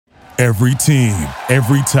Every team,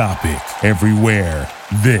 every topic, everywhere.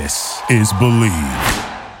 This is Believe.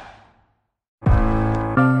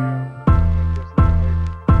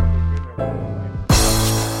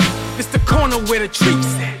 It's the corner where the treats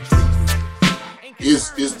at.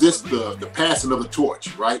 Is this the passing of the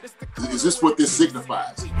torch, right? Is this what this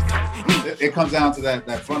signifies? It comes down to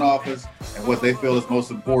that front office and what they feel is most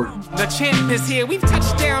important. The champ is here. We've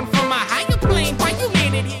touched down from a higher plane. Why you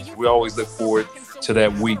landed here? We always look forward to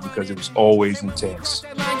that week because it was always intense.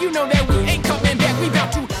 You know that we ain't coming back. We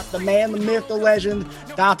about to. The man, the myth, the legend,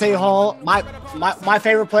 Dante Hall. My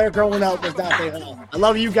favorite player growing up was Dante Hall. I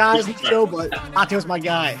love you guys, Joe, but Dante was my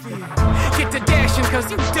guy. Get to dashing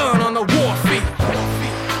because you done on the warfield.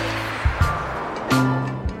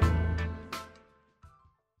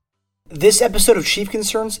 This episode of Chief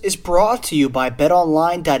Concerns is brought to you by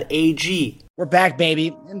betonline.ag. We're back,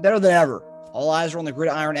 baby, and better than ever. All eyes are on the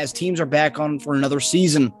gridiron as teams are back on for another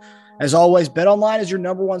season. As always, BetOnline is your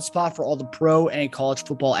number one spot for all the pro and college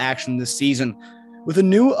football action this season. With a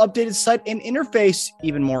new updated site and interface,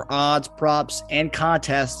 even more odds, props, and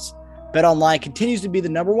contests, BetOnline continues to be the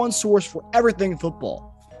number one source for everything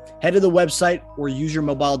football. Head to the website or use your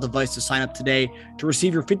mobile device to sign up today to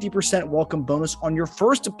receive your 50% welcome bonus on your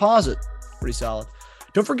first deposit. Pretty solid.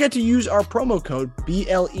 Don't forget to use our promo code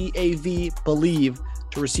BLEAV BELIEVE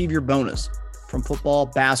to receive your bonus. From football,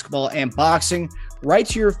 basketball, and boxing, right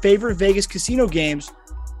to your favorite Vegas casino games.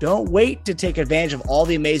 Don't wait to take advantage of all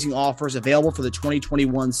the amazing offers available for the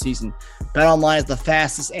 2021 season. BetOnline is the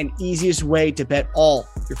fastest and easiest way to bet all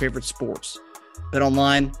your favorite sports.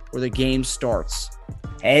 BetOnline, where the game starts.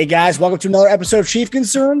 Hey guys, welcome to another episode of Chief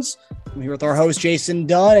Concerns. I'm here with our host Jason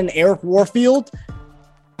Dunn and Eric Warfield.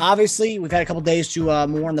 Obviously, we've had a couple days to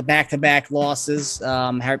mourn the back-to-back losses.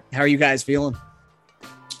 How are you guys feeling?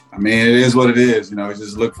 I mean, it is what it is. You know,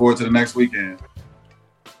 just look forward to the next weekend.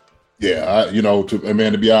 Yeah,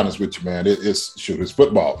 to be honest with you, man, it's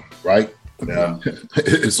football, right? Yeah.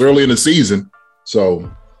 It's early in the season,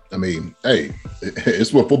 so I mean, hey,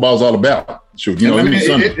 it's what football's all about. Shoot,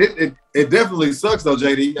 it definitely sucks though,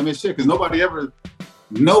 JD. I mean, shit, because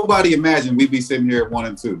nobody imagined we'd be sitting here at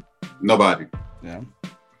 1-2. Nobody. Yeah.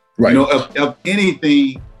 Right. You know, of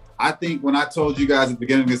anything, I think when I told you guys at the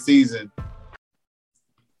beginning of the season,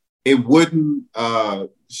 it wouldn't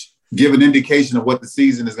give an indication of what the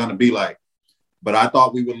season is going to be like. But I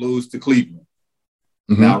thought we would lose to Cleveland.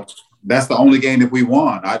 Mm-hmm. Now, that's the only game that we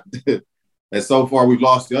won. And so far, we've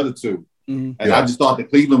lost the other two. Mm-hmm. And I just thought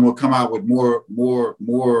that Cleveland would come out with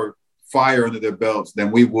more fire under their belts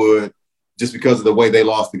than we would just because of the way they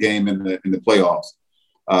lost the game in the playoffs.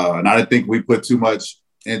 And I didn't think we put too much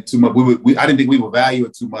into much. I didn't think we would value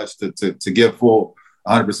it too much to give full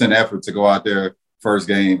 100% effort to go out there first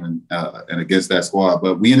game and against that squad.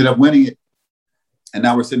 But we ended up winning it, and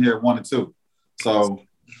now we're sitting here at 1-2. So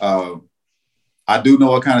I do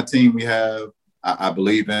know what kind of team we have. I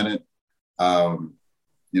believe in it.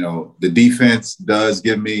 The defense does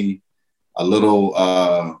give me a little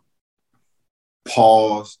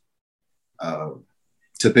pause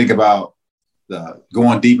to think about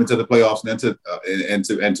going deep into the playoffs and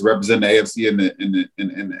to represent the AFC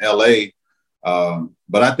in LA.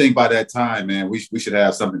 But I think by that time, man, we should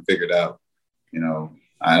have something figured out. You know,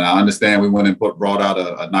 and I understand we went and brought out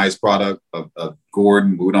a nice product of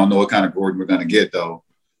Gordon. We don't know what kind of Gordon we're going to get though.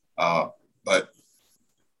 But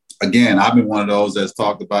again, I've been one of those that's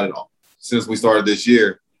talked about it since we started this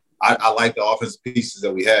year. I like the offensive pieces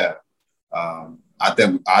that we have.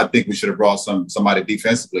 I think we should have brought somebody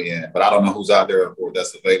defensively in, but I don't know who's out there or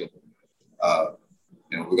that's available.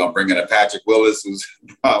 We're gonna bring in a Patrick Willis, who's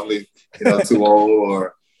probably too old,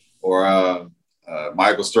 or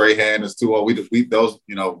Michael Strahan is too old. We those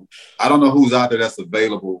I don't know who's out there that's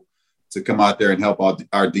available to come out there and help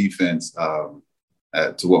our defense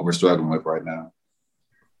to what we're struggling with right now.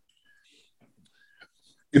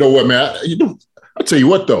 You know what, man? I'll tell you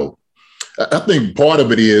what, though. I think part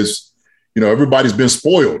of it is, everybody's been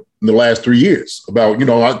spoiled in the last 3 years about,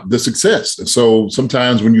 the success. And so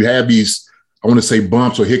sometimes when you have these, I want to say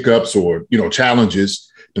bumps or hiccups or,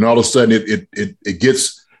 challenges, then all of a sudden it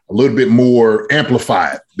gets a little bit more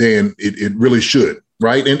amplified than it really should,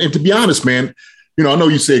 right? And to be honest, man, I know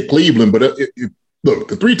you said Cleveland, but look,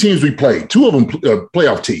 the three teams we played, two of them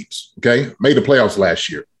playoff teams, okay, made the playoffs last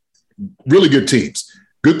year. Really good teams.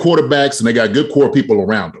 Good quarterbacks, and they got good core people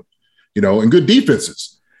around them, and good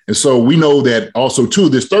defenses. And so we know that also, too,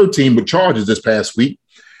 this third team with Chargers this past week,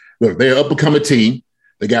 look, they're up and coming team.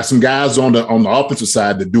 They got some guys on the offensive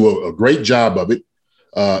side that do a great job of it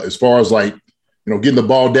as far as, getting the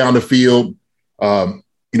ball down the field,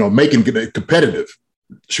 making it competitive.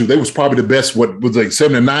 shoot, they was probably the best. What was like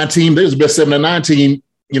 7-9 team? They was the best 7-9 team,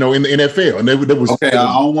 in the NFL, and they was okay.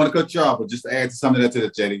 I don't want to cut you off, but just to add something to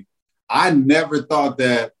that, JD. I never thought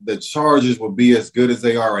that the Chargers would be as good as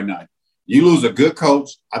they are right now. You lose a good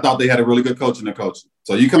coach. I thought they had a really good coach in the coaching.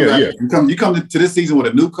 So you come you come to this season with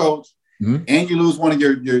a new coach, and you lose one of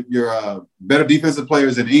your better defensive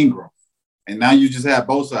players in Ingram, and now you just have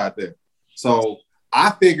both sides there. So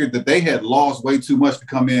I figured that they had lost way too much to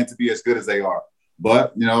come in to be as good as they are.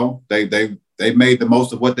 But they made the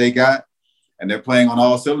most of what they got, and they're playing on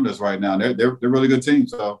all cylinders right now. They're a really good team.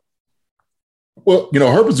 So, well,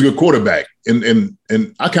 Herbert's a good quarterback, and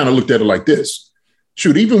I kind of looked at it like this: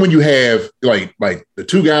 shoot, even when you have like the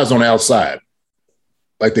two guys on the outside,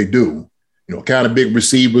 like they do, kind of big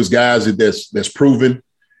receivers, guys that's proven,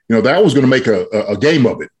 they're always going to make a game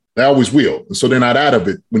of it. They always will. And so they're not out of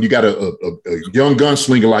it when you got a young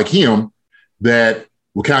gunslinger like him that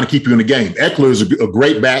will kind of keep you in the game. Eckler is a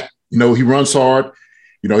great back. He runs hard.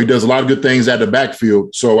 He does a lot of good things out of the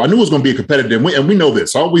backfield. So I knew it was going to be a competitive, and we know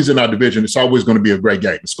this. Always in our division, it's always going to be a great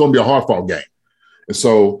game. It's going to be a hard-fought game. And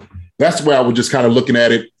so that's where I was just kind of looking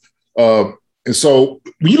at it. And so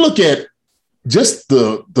when you look at just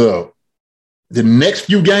the next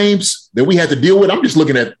few games that we had to deal with, I'm just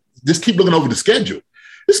keep looking over the schedule.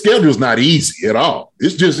 The schedule is not easy at all.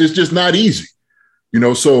 It's just not easy.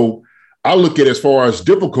 So I look at as far as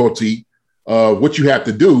difficulty, what you have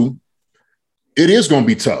to do, it is going to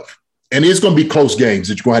be tough. And it's going to be close games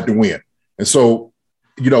that you're going to have to win. And so,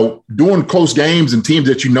 doing close games and teams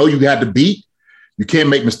that you had to beat, you can't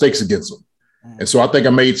make mistakes against them. And so I think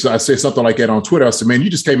I said something like that on Twitter. I said, man, you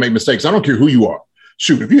just can't make mistakes. I don't care who you are.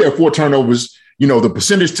 Shoot, if you have 4 turnovers, the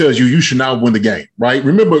percentage tells you should not win the game, right?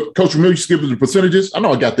 Remember, Coach Ramil used to give us the percentages? I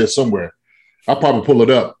know I got that somewhere. I'll probably pull it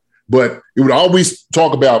up. But it would always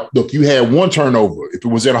talk about, look, you had 1 turnover. If it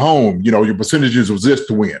was at home, your percentages was this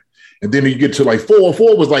to win. And then you get to like 4.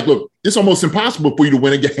 4 was like, look, it's almost impossible for you to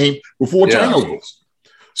win a game with 4 turnovers.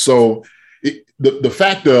 So the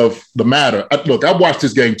fact of the matter, look, I watched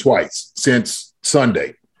this game twice since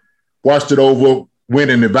Sunday. Watched it over, went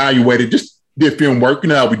and evaluated, just did film work. You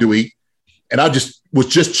know how we do eat. And I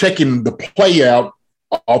was checking the play out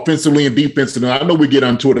offensively and defensively. And I know we get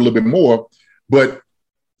onto it a little bit more, but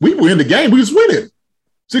we were in the game. We was winning.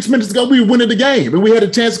 6 minutes ago, we were winning the game. And we had a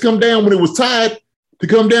chance to come down when it was tied, to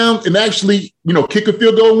come down and actually, kick a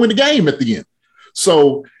field goal and win the game at the end.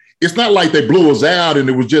 So it's not like they blew us out and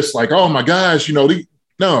it was just like, oh my gosh, no,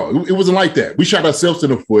 it wasn't like that. We shot ourselves in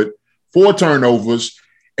the foot, 4 turnovers,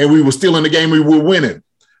 and we were still in the game. We were winning.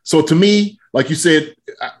 So to me, like you said,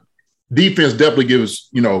 defense definitely gives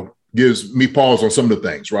me pause on some of the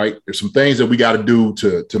things, right? There's some things that we got to do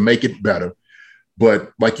to make it better.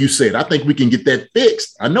 But like you said, I think we can get that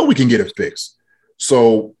fixed. I know we can get it fixed.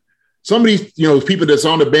 So some of these, people that's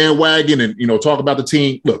on the bandwagon and, talk about the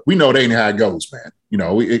team, look, we know that ain't how it goes, man.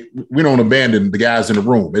 We don't abandon the guys in the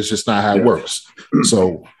room. It's just not how it works.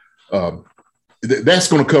 So that's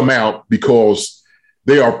going to come out because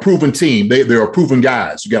they are a proven team. They are proven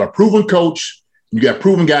guys. You got a proven coach. You got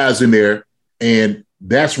proven guys in there, and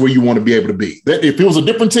that's where you want to be able to be. If it was a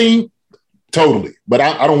different team, totally. But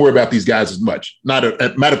I don't worry about these guys as much. Matter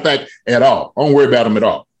of fact, at all. I don't worry about them at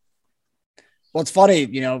all. Well, it's funny,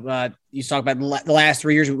 you talk about the last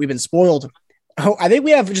 3 years we've been spoiled. I think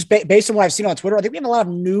we have, just based on what I've seen on Twitter, I think we have a lot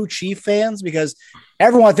of new Chief fans because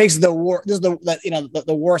everyone thinks this is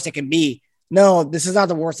the worst it can be. No, this is not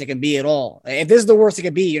the worst it can be at all. If this is the worst it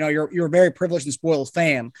can be, you're a very privileged and spoiled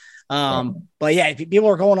fan. But yeah, people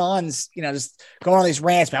are going on, just going on these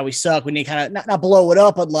rants about we suck. We need to kind of not blow it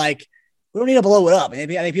up, but like we don't need to blow it up. I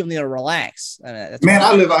think people need to relax. I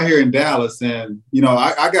live out here in Dallas, and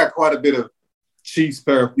I got quite a bit of Chiefs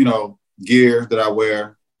gear that I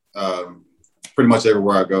wear pretty much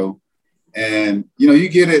everywhere I go. And you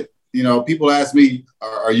get it. People ask me,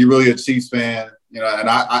 "Are you really a Chiefs fan?" And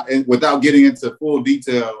I without getting into full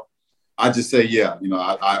detail, I just say, yeah.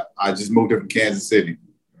 I just moved here from Kansas City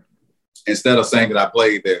instead of saying that I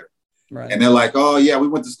played there. Right. And they're like, "Oh yeah, we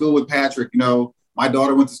went to school with Patrick." My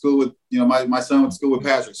daughter went to school with, my son went to school with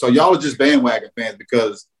Patrick. So y'all are just bandwagon fans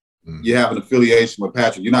because you have an affiliation with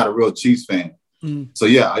Patrick. You're not a real Chiefs fan. So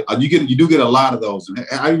yeah, you do get a lot of those. And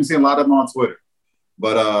I even see a lot of them on Twitter.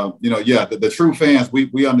 But the true fans,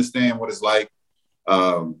 we understand what it's like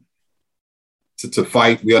to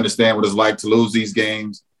fight. We understand what it's like to lose these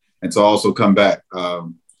games and to also come back.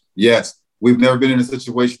 Yes, we've never been in a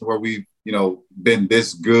situation where we've been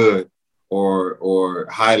this good or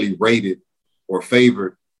highly rated or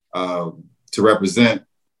favored to represent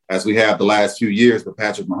as we have the last few years with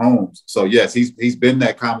Patrick Mahomes. So yes, he's been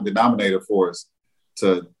that common denominator for us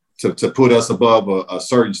to to put us above a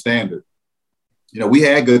certain standard. You know, we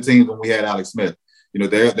had good teams when we had Alex Smith. You know,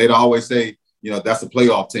 they'd always say, you know, that's a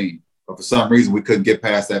playoff team. But for some reason, we couldn't get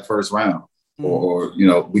past that first round. Or, you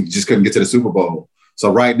know, we just couldn't get to the Super Bowl.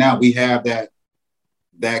 So right now we have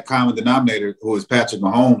that common denominator who is Patrick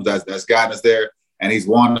Mahomes that's gotten us there, and he's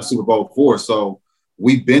won the Super Bowl for us. So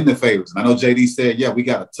we've been the favorites. And I know JD said, yeah, we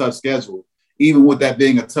got a tough schedule. Even with that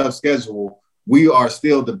being a tough schedule, we are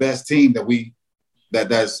still the best team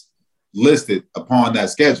that's listed upon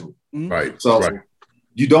that schedule. Right. So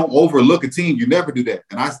you don't overlook a team. You never do that.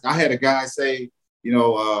 And I had a guy say, you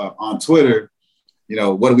know, on Twitter, you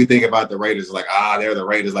know, what do we think about the Raiders? Like, they're the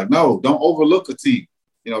Raiders. Like, no, don't overlook a team.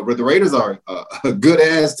 You know, the Raiders are a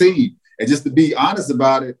good-ass team. And just to be honest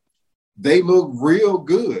about it, they look real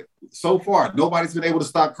good so far. Nobody's been able to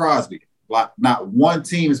stop Crosby. Like, not one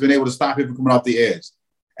team has been able to stop him from coming off the edge.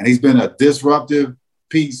 And he's been a disruptive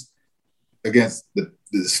piece against the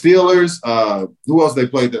Steelers. Who else they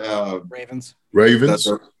played? The Ravens.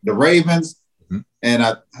 The Ravens. Mm-hmm.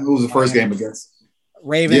 And who was the first game against?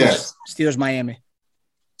 Ravens. Yes. Steelers, Miami.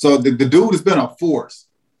 So the dude has been a force.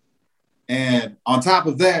 And on top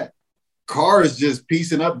of that, Carr is just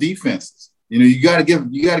piecing up defenses. You know, you got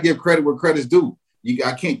to give credit where credit's due. You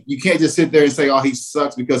can't just sit there and say, oh, he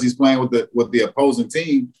sucks because he's playing with the opposing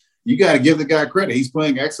team. You got to give the guy credit. He's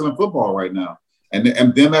playing excellent football right now.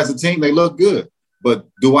 And them as a team, they look good. But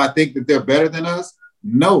do I think that they're better than us?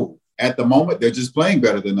 No. At the moment, they're just playing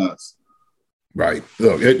better than us. Right.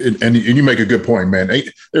 Look, and you make a good point, man.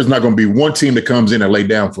 There's not going to be one team that comes in and lay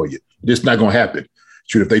down for you. It's not going to happen.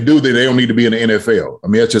 Shoot, if they do, then they don't need to be in the NFL. I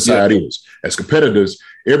mean, that's just how it is. As competitors,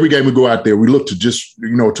 every game we go out there, we look to just,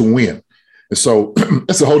 you know, to win. And so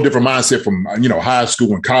that's a whole different mindset from, you know, high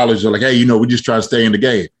school and college. They're like, hey, you know, we just try to stay in the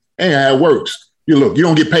game. Ain't how it works. You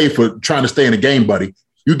don't get paid for trying to stay in the game, buddy.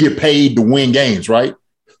 You get paid to win games, right?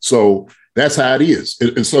 So that's how it is.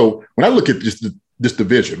 And so when I look at this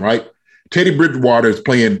division, right, Teddy Bridgewater is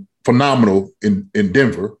playing phenomenal in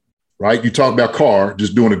Denver, right? You talk about Carr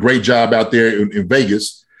just doing a great job out there in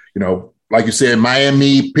Vegas. You know, like you said,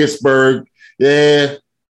 Miami, Pittsburgh,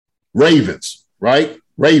 Ravens, right?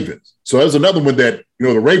 Ravens. So there's another one that, you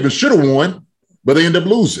know, the Ravens should have won, but they end up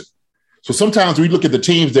losing. So sometimes we look at the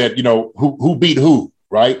teams that, you know, who beat who,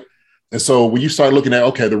 right? And so when you start looking at,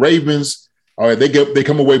 okay, the Ravens, all right, they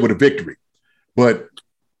come away with a victory, but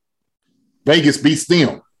Vegas beats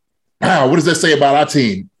them. Wow, what does that say about our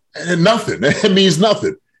team? And nothing. It means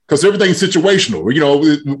nothing because everything's situational. You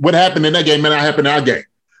know, what happened in that game may not happen in our game.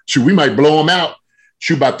 Shoot, we might blow them out,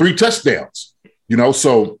 shoot by 3 touchdowns. You know,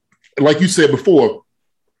 so like you said before,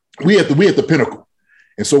 we at the pinnacle.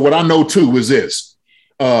 And so what I know too is this: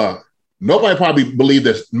 nobody probably believed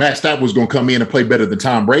that Matt Stafford was going to come in and play better than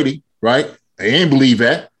Tom Brady, right? They ain't believe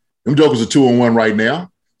that. Them jokers are 2-1 right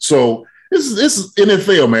now. So this is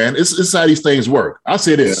NFL, man. It's how these things work. I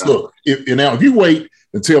say this: look, if you wait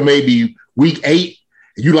until maybe week 8,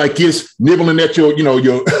 and you like this nibbling at your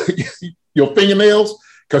your fingernails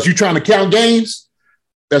because you're trying to count games,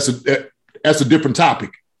 that's a different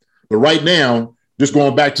topic. But right now, just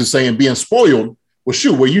going back to saying being spoiled, well,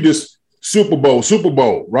 shoot, well, you just Super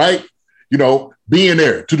Bowl, right? You know, being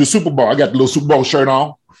there to the Super Bowl. I got the little Super Bowl shirt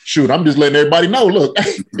on. Shoot, I'm just letting everybody know, look,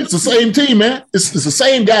 hey, it's the same team, man. It's the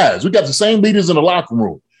same guys. We got the same leaders in the locker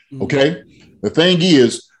room, okay? The thing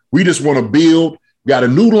is, we just want to build, got a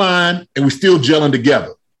new line, and we're still gelling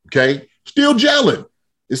together, okay? Still gelling.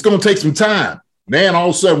 It's going to take some time. Man, all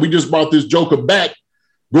of a sudden, we just brought this joker back,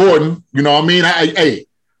 Gordon. You know what I mean? I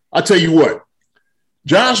tell you what,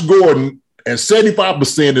 Josh Gordon at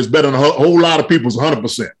 75% is better than a whole lot of people's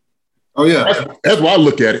 100%. Oh, yeah. That's why I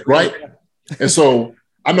look at it, right? And so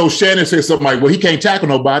I know Shannon said something like, well, he can't tackle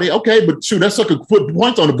nobody. Okay, but shoot, that's like a foot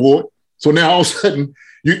points on the board. So now all of a sudden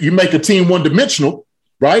you make a team one-dimensional,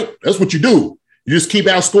 right? That's what you do. You just keep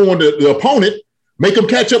outscoring the opponent, make them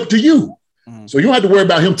catch up to you. So you don't have to worry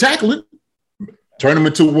about him tackling. Turn them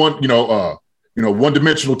into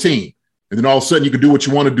one-dimensional team. And then all of a sudden you can do what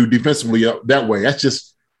you want to do defensively that way. That's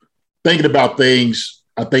just thinking about things,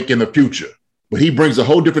 I think, in the future. But he brings a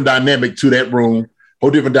whole different dynamic to that room,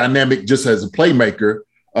 whole different dynamic just as a playmaker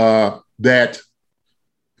that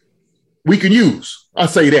we can use. I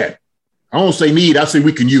say that. I don't say need, I say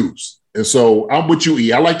we can use. And so I'm with you,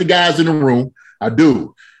 E. I like the guys in the room. I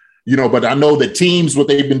do. You know, but I know that teams, what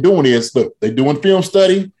they've been doing is, look, they're doing film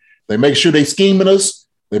study. They make sure they scheming us.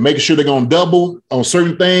 They're making sure they're going to double on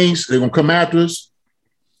certain things. They're going to come after us.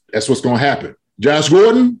 That's what's going to happen. Josh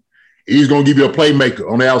Gordon, he's going to give you a playmaker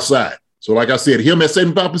on the outside. So like I said, him at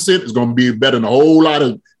 75% is going to be better than a whole lot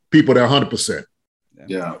of people that are 100%.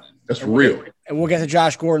 Yeah. That's for real. And we'll get to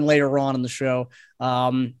Josh Gordon later on in the show.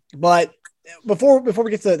 But before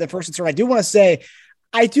we get to the first concern, I do want to say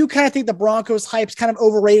I do kind of think the Broncos hype's kind of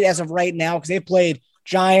overrated as of right now because they've played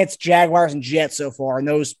Giants, Jaguars, and Jets so far, and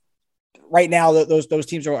those right now those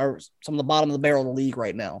teams are some of the bottom of the barrel of the league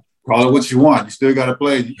right now. Call it what you want. You still got to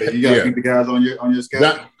play. You got to keep the guys on your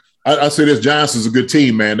schedule. I say this Giants is a good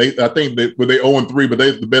team, man. I think they 0-3, but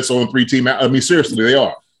they're the best 0-3 team. I mean, seriously, they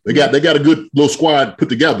are. They got a good little squad put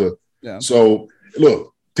together. Yeah. So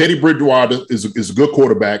look, Teddy Bridgewater is a good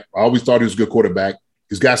quarterback. I always thought he was a good quarterback.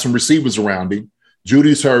 He's got some receivers around him.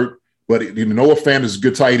 Judy's hurt, but Noah Fant is a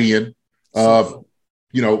good tight end. Sutton,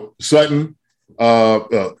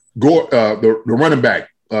 Gore, the running back.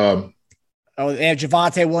 They have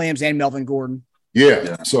Javonte Williams and Melvin Gordon.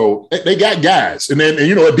 Yeah. So they got guys. And then,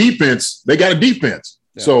 a defense, they got a defense.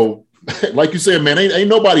 Yeah. So, like you said, man, ain't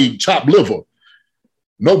nobody chopped liver.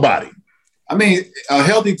 Nobody. I mean, a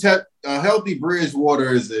healthy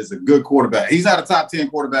Bridgewater is a good quarterback. He's not a top 10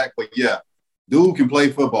 quarterback, but yeah, dude can play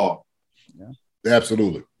football. Yeah.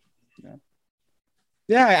 Absolutely.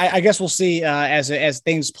 Yeah, I guess we'll see as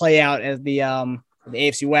things play out as the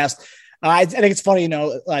AFC West. I think it's funny,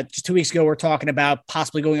 just 2 weeks ago we're talking about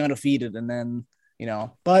possibly going undefeated, and then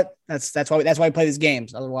but that's why we play these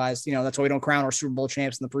games. Otherwise, that's why we don't crown our Super Bowl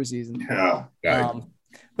champs in the preseason. Yeah.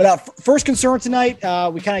 But first concern tonight,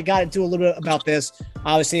 we kind of got into a little bit about this.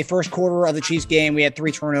 Obviously, first quarter of the Chiefs game, we had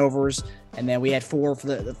 3 turnovers, and then we had 4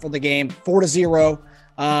 for the game, 4-0.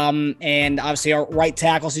 And obviously our right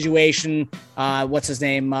tackle situation, what's his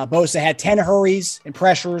name? Bosa had 10 hurries and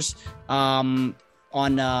pressures on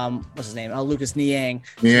what's his name? Lucas Niang.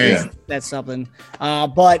 Yeah, that's something.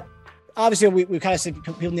 But obviously we kind of said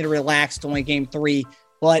people need to relax. It's only game 3.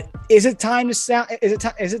 But is it time to sound?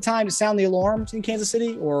 Is it time to sound the alarms in Kansas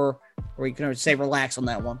City, or you can say relax on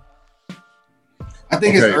that one? I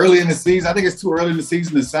think it's early in the season. I think it's too early in the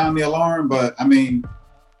season to sound the alarm. But I mean,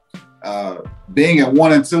 being at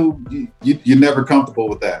 1-2, you're never comfortable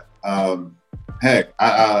with that. Heck,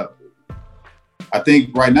 I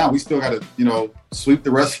think right now we still got to sweep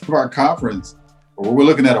the rest of our conference. We're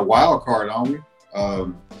looking at a wild card, aren't we?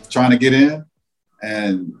 Trying to get in,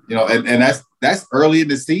 and that's early in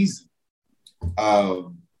the season.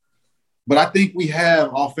 But I think we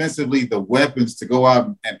have offensively the weapons to go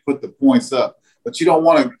out and put the points up. But you don't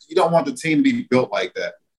want the team to be built like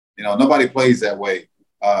that. Nobody plays that way.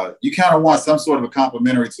 You kind of want some sort of a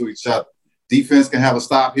complementary to each other. Defense can have a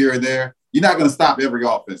stop here or there. You're not going to stop every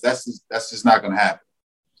offense. That's just not going to happen.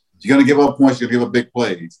 You're going to give up points. You're going to give up big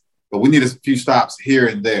plays. But we need a few stops here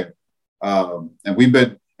and there. And we've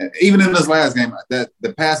been – even in this last game, that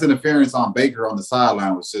the pass interference on Baker on the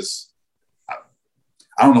sideline was just –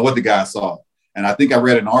 I don't know what the guy saw. And I think I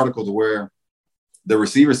read an article to where the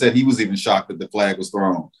receiver said he was even shocked that the flag was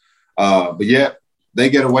thrown. But yet they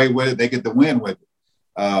get away with it. They get the win with it.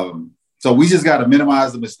 So we just got to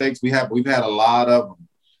minimize the mistakes we've had a lot of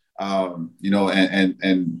them,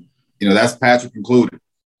 and that's Patrick included,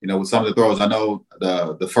 with some of the throws. I know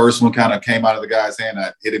the first one kind of came out of the guy's hand.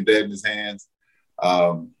 I hit him dead in his hands.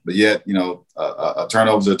 But yet, a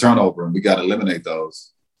turnover is a turnover, and we got to eliminate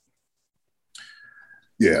those.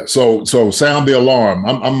 Yeah. So sound the alarm.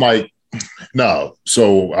 I'm like, no.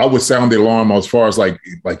 So I would sound the alarm as far as like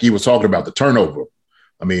he was talking about the turnover.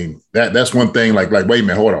 I mean, that's one thing, like, wait a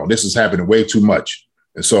minute, hold on. This is happening way too much.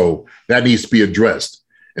 And so that needs to be addressed.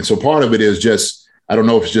 And so part of it is just, I don't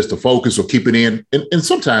know if it's just the focus or keep it in. And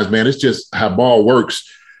sometimes, man, it's just how ball works.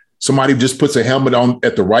 Somebody just puts a helmet on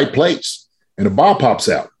at the right place and the ball pops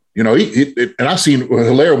out. And I seen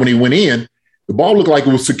Hilaire when he went in, the ball looked like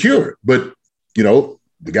it was secure. But, the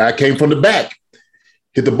guy came from the back,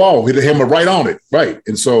 hit the ball, hit the helmet right on it. Right.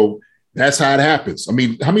 And so that's how it happens. I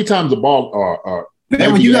mean, how many times the ball are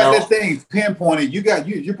man, when you got that thing pinpointed,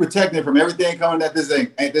 you're protecting from everything coming at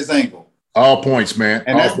this angle. All points, man.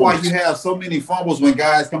 And that's why you have so many fumbles when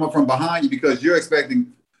guys come up from behind you, because you're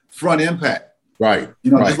expecting front impact. Right.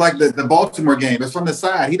 Right. Just like the Baltimore game. It's from the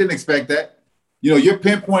side. He didn't expect that. You're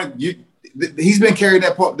pinpointing. He's been carrying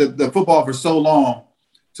the football for so long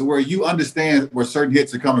to where you understand where certain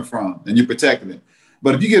hits are coming from and you're protecting it.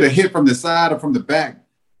 But if you get a hit from the side or from the back,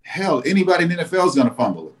 hell, anybody in the NFL is going to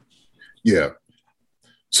fumble it. Yeah.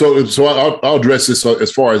 So I'll address this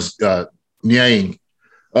as far as Niang.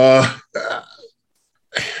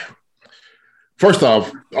 First off,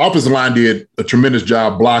 offensive line did a tremendous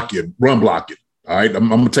job run blocking. All right, I'm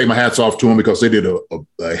going to take my hats off to them because they did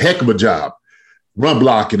a heck of a job run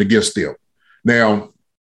blocking against them. Now,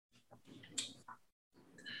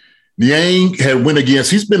 Niang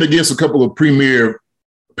he's been against a couple of premier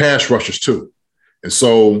pass rushers too. And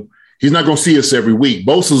so he's not going to see us every week.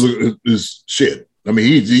 Bosa is shit. I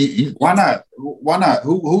mean, he why not? Why not?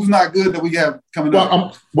 Who's not good that we have coming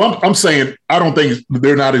up? I'm saying I don't think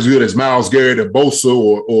they're not as good as Myles Garrett or Bosa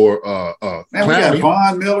or man, we got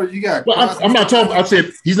Von Miller. You got. Well, I'm not talking. I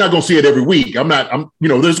said he's not going to see it every week. There's going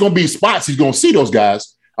to be spots he's going to see those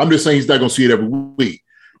guys. I'm just saying he's not going to see it every week.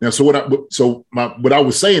 Now, what I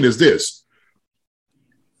was saying is this: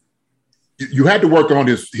 you had to work on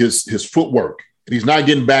his footwork, and he's not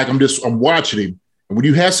getting back. I'm watching him. And when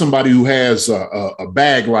you have somebody who has a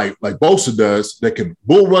bag like Bosa does that can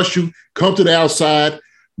bull rush you, come to the outside,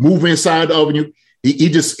 move inside of you,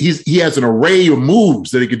 he has an array of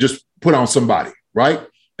moves that he could just put on somebody, right?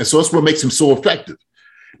 And so that's what makes him so effective.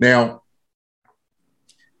 Now,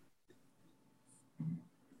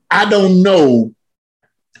 I don't know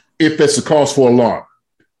if that's a cause for alarm.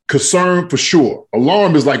 Concern for sure.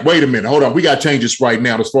 Alarm is like, wait a minute, hold on, we got to change this right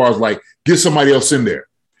now as far as like get somebody else in there.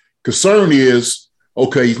 Concern is,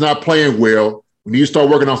 okay, he's not playing well. We need to start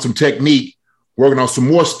working on some technique, working on some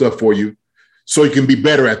more stuff for you so you can be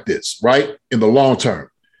better at this, right, in the long term.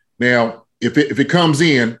 Now, if it comes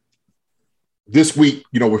in this week,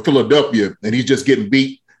 with Philadelphia and he's just getting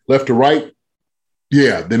beat left to right,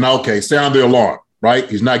 yeah, then okay, sound the alarm, right?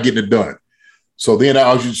 He's not getting it done. So then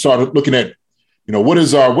I started looking at, what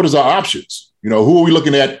is our options? Who are we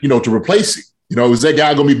looking at, to replace him? Is that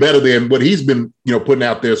guy going to be better than what he's been, putting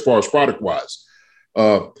out there as far as product-wise?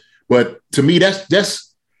 But to me,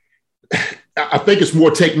 that's I think it's more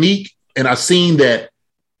technique. And I've seen that,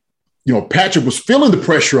 Patrick was feeling the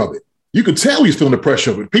pressure of it. You could tell he's feeling the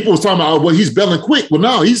pressure of it. People was talking about, well, he's belling quick. Well,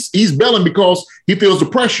 no, he's belling because he feels the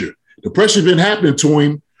pressure. The pressure's been happening to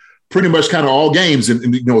him pretty much kind of all games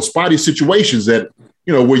in spotty situations that,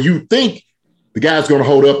 where you think the guy's going to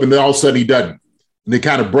hold up and then all of a sudden he doesn't. And it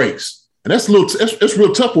kind of breaks. And that's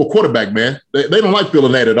real tough for a quarterback, man. They don't like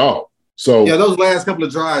feeling that at all. So yeah, those last couple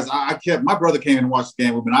of drives, my brother came in and watched the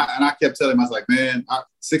game with me, and I kept telling him, I was like, man,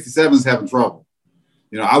 67's having trouble.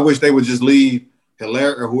 I wish they would just leave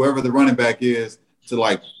Hilaire or whoever the running back is to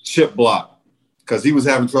like chip block, because he was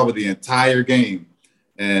having trouble the entire game,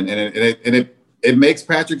 and it makes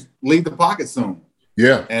Patrick leave the pocket soon.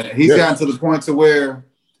 Yeah, and he's gotten to the point to where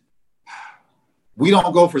we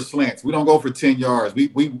don't go for slants, we don't go for 10 yards,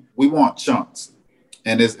 we want chunks,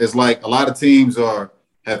 and it's like a lot of teams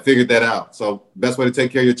have figured that out. So best way to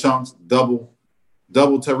take care of your chunks, double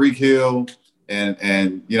Tyreek Hill,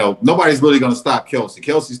 and nobody's really going to stop Kelce.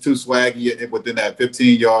 Kelce's too swaggy within that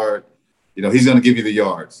 15-yard. He's going to give you the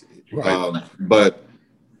yards. Right. But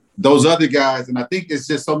those other guys, and I think it's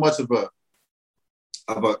just so much of a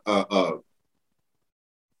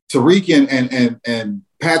Tyreek and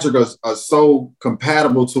Patrick are so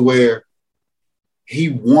compatible to where he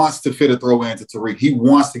wants to fit a throw into Tyreek. He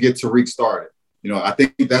wants to get Tyreek started. I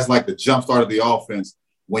think that's like the jump start of the offense,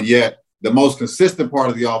 when yet the most consistent part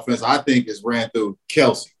of the offense, I think, is ran through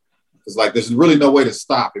Kelce. It's like there's really no way to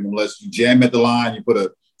stop him unless you jam at the line, you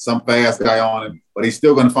put some fast guy on him, but he's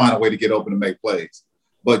still going to find a way to get open and make plays.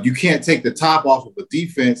 But you can't take the top off of the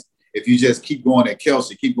defense if you just keep going at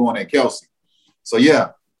Kelce. So, yeah,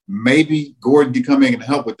 maybe Gordon can come in and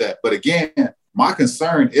help with that. But, again, my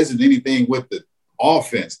concern isn't anything with the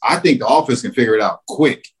offense. I think the offense can figure it out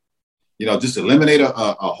quick. Just eliminate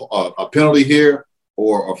a penalty here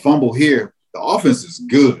or a fumble here. The offense is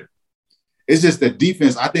good. It's just that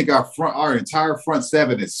defense, I think our entire front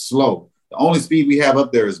seven is slow. The only speed we have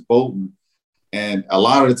up there is Bolton. And a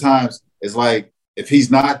lot of the times it's like if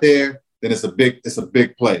he's not there, then it's a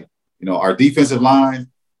big play. Our defensive line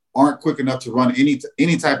aren't quick enough to run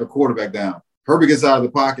any type of quarterback down. Herbert gets out of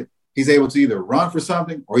the pocket. He's able to either run for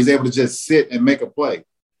something or he's able to just sit and make a play.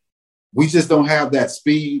 We just don't have that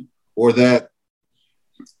speed. Or that,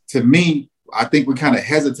 to me, I think we kind of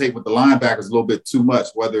hesitate with the linebackers a little bit too much,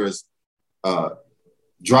 whether it's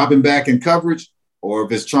dropping back in coverage or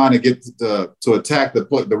if it's trying to get to attack the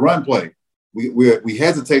run play. We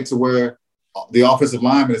hesitate to where the offensive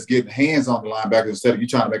lineman is getting hands on the linebackers instead of you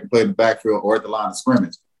trying to make a play in the backfield or at the line of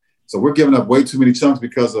scrimmage. So we're giving up way too many chunks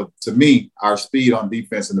because of, to me, our speed on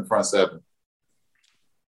defense in the front seven.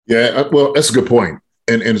 Yeah, well, that's a good point.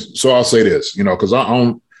 And so I'll say this, because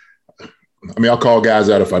I'll call guys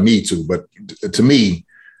out if I need to, but to me,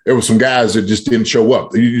 there were some guys that just didn't show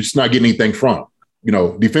up. You're just not getting anything from,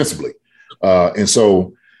 defensively. And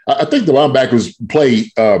so I think the linebackers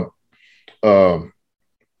play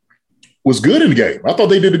was good in the game. I thought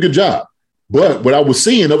they did a good job. But what I was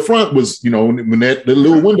seeing up front was, when that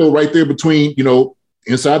little window right there between,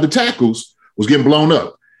 inside the tackles was getting blown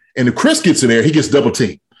up. And if Chris gets in there, he gets double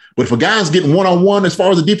teamed. But if a guy's getting one-on-one as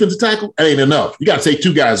far as the defensive tackle, that ain't enough. You got to take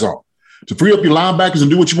two guys on. to free up your linebackers and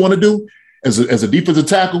do what you want to do as a defensive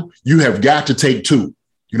tackle, you have got to take two.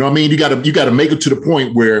 You know what I mean? You got to make it to the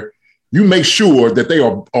point where you make sure that they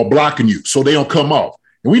are blocking you so they don't come off.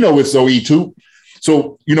 And we know it's OE too.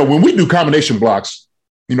 So, when we do combination blocks,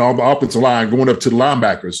 on the offensive line going up to the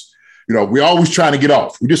linebackers, we're always trying to get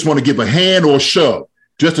off. We just want to give a hand or a shove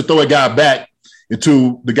just to throw a guy back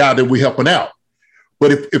into the guy that we're helping out.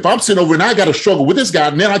 But if I'm sitting over and I got to struggle with this guy,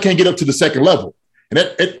 and then I can't get up to the second level, and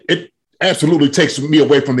it absolutely takes me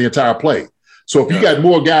away from the entire play. So if you got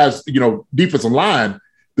more guys, defensive line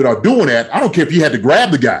that are doing that, I don't care if you had to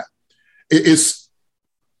grab the guy.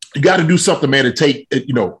 You got to do something, man, to take,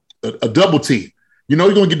 a double team. You're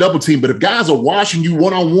going to get double teamed, but if guys are washing you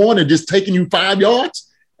one-on-one and just taking you 5 yards,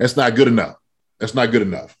 that's not good enough. That's not good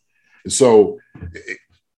enough. And so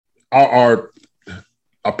our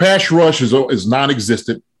pass rush is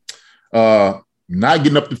non-existent, not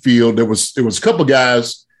getting up the field. There was a couple of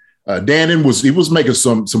guys. Dannon was making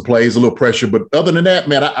some plays, a little pressure, but other than that,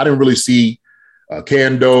 man, I didn't really see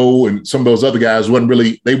Kando and some of those other guys wasn't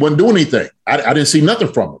doing anything. I didn't see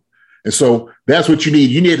nothing from them. And so that's what you need.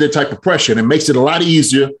 You need that type of pressure, and it makes it a lot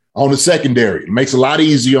easier on the secondary. It makes it a lot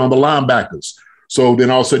easier on the linebackers. So then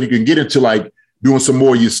all of a sudden you can get into like doing some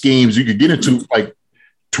more of your schemes. You can get into like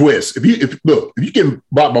twists. If you get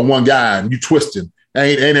blocked by one guy and you twisting,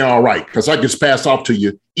 ain't it all right? Because I just pass off to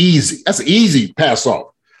you easy. That's an easy pass off.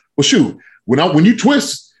 Well, shoot, when you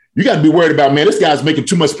twist, you got to be worried about, man, this guy's making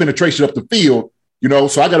too much penetration up the field,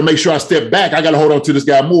 so I got to make sure I step back. I got to hold on to this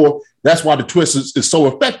guy more. That's why the twist is so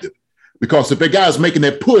effective. Because if that guy's making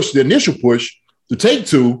that push, the initial push to take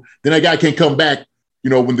two, then that guy can't come back,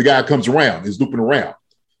 when the guy comes around, he's looping around.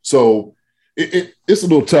 So it's a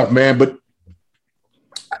little tough, man. But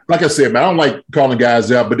like I said, man, I don't like calling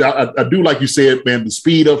guys out, but I do, like you said, man, the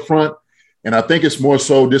speed up front. And I think it's more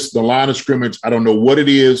so just the line of scrimmage. I don't know what it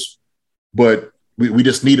is, but we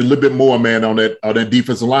just need a little bit more, man, on that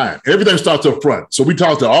defensive line. Everything starts up front. So we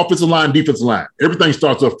talk to offensive line, defensive line. Everything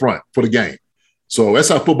starts up front for the game. So that's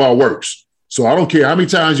how football works. So I don't care how many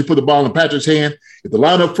times you put the ball in Patrick's hand. If the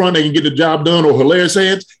line up front, they can get the job done, or Hilaire's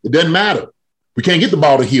hands, it doesn't matter. We can't get the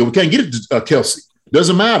ball to Hill. We can't get it to Kelsey.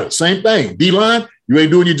 Doesn't matter. Same thing. D-line, you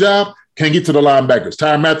ain't doing your job, can't get to the linebackers.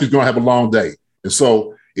 Tyrann Mathieu going to have a long day. And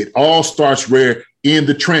so it all starts where in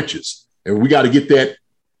the trenches. And we got to get that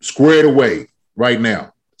squared away right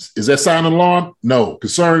now. Is that sounding alarm? No.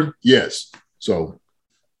 Concern? Yes. So.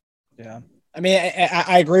 Yeah. I mean,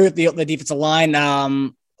 I agree with the defensive line.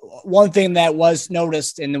 One thing that was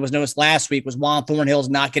noticed, and it was noticed last week, was Juan Thornhill's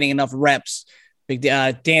not getting enough reps.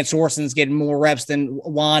 Dan Sorensen's getting more reps than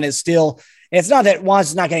Juan is still. And it's not that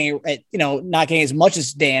Juan's not getting, not getting as much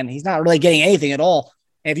as Dan. He's not really getting anything at all.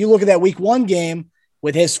 And if you look at that week 1 game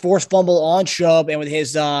with his forced fumble on Chubb and with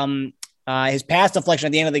his pass deflection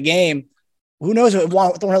at the end of the game, who knows if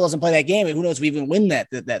Juan Thornhill doesn't play that game, and who knows if we even win that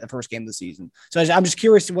the first game of the season. So I'm just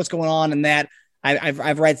curious to what's going on in that.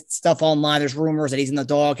 I've read stuff online. There's rumors that he's in the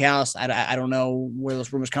doghouse. I don't know where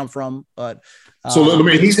those rumors come from, but so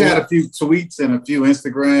he's had a few tweets and a few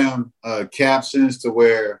Instagram captions to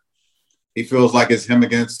where he feels like it's him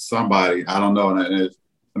against somebody. I don't know.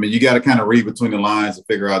 And you got to kind of read between the lines to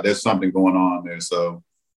figure out there's something going on there. So,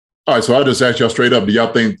 all right. So I'll just ask y'all straight up: do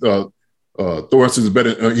y'all think Thornton is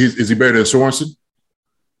better? Is he better than Sorensen?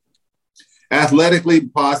 Athletically,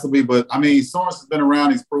 possibly, but Sorensen's been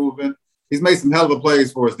around. He's proven. He's made some hell of a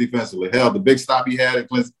plays for us defensively. Hell, the big stop he had at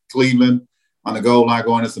Cleveland on the goal line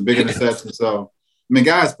going into some big interceptions. So,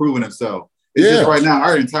 guy's proven himself. It's just right now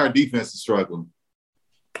our entire defense is struggling.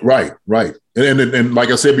 Right. And like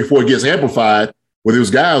I said before, it gets amplified where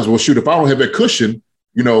those guys, well, shoot, if I don't have that cushion,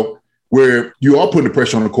 where you are putting the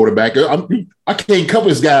pressure on the quarterback, I can't cover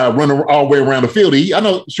this guy running all the way around the field. I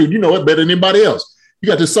know, shoot, you know it better than anybody else. You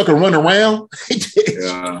got this sucker running around.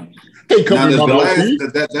 Yeah.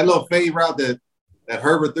 That little fade route that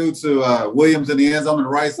Herbert threw to Williams in the end zone on the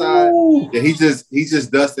right side. Ooh. Yeah, he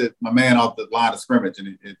just dusted my man off the line of scrimmage,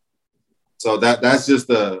 and so that's just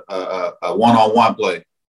a one-on-one play.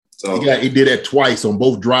 So he did that twice on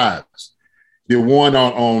both drives. Did one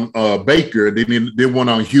on Baker, then did one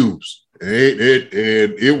on Hughes.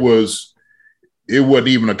 It wasn't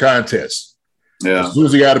even a contest. Yeah. As soon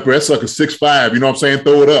as he got up there, that sucker 6'5", you know what I'm saying?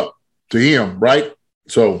 Throw it up to him, right?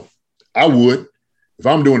 So I would. If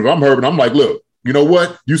I'm Herbert, I'm like, look, you know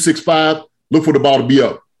what? You 6'5", look for the ball to be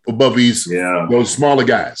up above those smaller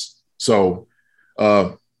guys. So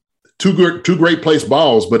two great placed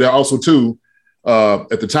balls, but also too,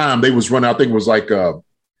 at the time they was running, I think it was like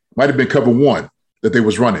might have been cover 1 that they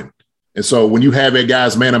was running. And so when you have that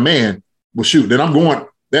guy's man-to-man, well, shoot, then I'm going,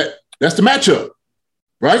 that's the matchup,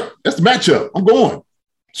 right? That's the matchup. I'm going.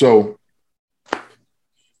 So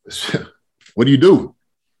what do you do?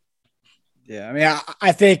 Yeah, I mean,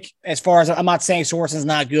 I think as far as I'm not saying Sorensen's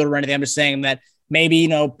not good or anything. I'm just saying that maybe,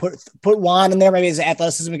 put Juan in there. Maybe his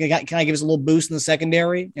athleticism can kind of give us a little boost in the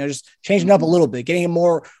secondary. Just changing it up a little bit, getting him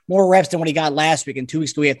more reps than what he got last week. And 2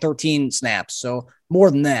 weeks ago, he had 13 snaps. So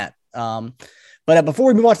more than that. But before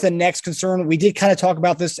we move on to the next concern, we did kind of talk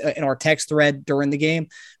about this in our text thread during the game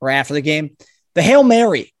or after the game. The Hail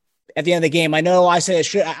Mary at the end of the game. I know I said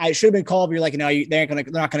I should have been called, but you're like, no, they're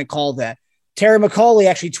not going to call that. Terry McAulay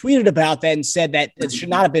actually tweeted about that and said that it should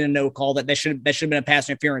not have been a no call, that should have been a pass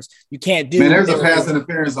interference. You can't do. Man, there's a pass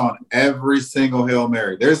interference on every single Hail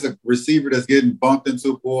Mary. There's a receiver that's getting bumped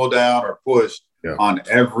into, pulled down, or pushed on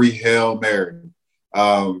every Hail Mary.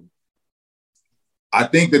 I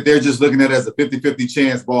think that they're just looking at it as a 50-50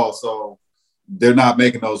 chance ball, so they're not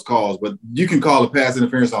making those calls. But you can call a pass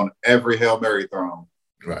interference on every Hail Mary thrown.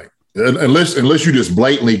 Right. Unless you just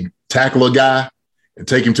blatantly tackle a guy and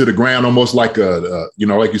take him to the ground almost like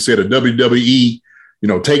like you said, a WWE,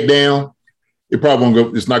 takedown,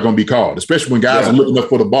 it's not going to be called, especially when guys are looking up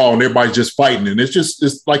for the ball and everybody's just fighting. And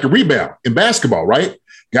it's like a rebound in basketball, right?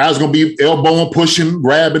 Guys going to be elbowing, pushing,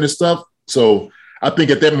 grabbing and stuff. So I think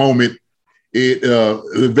at that moment, the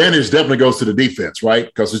advantage definitely goes to the defense, right?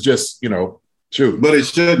 Because it's just, shoot. But it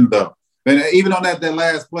shouldn't, though. And even on that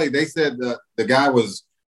last play, they said the guy was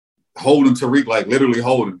holding Tariq, like literally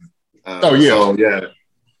holding him. So, yeah.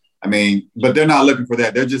 I mean, but they're not looking for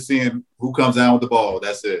that. They're just seeing who comes down with the ball.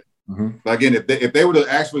 That's it. Mm-hmm. But again, if they were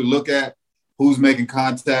to actually look at who's making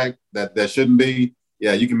contact that shouldn't be,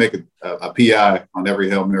 you can make a PI on every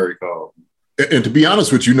Hail Mary call. And to be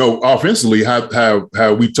honest with you, offensively,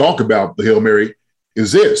 how we talk about the Hail Mary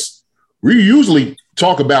is this. We usually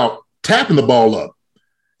talk about tapping the ball up.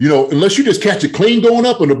 Unless you just catch it clean going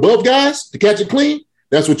up and above guys to catch it clean,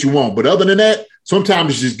 that's what you want. But other than that,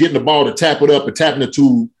 sometimes it's just getting the ball to tap it up and tapping it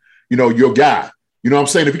to, your guy. You know what I'm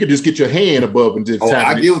saying? If you could just get your hand above and just tap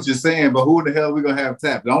it. I get what you're saying, but who in the hell are we going to have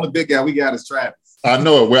tap? The only big guy we got is Travis. I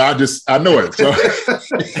know it. Well, I know it. So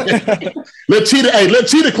let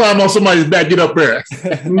Cheetah climb on somebody's back, get up there.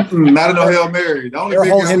 Not in no Hail Mary. The only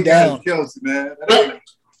big guy we got is Kelsey, man.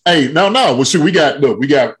 Hey, no. Well, shoot, we got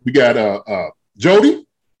Jody.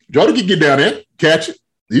 Jody can get down there, catch it.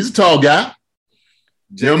 He's a tall guy.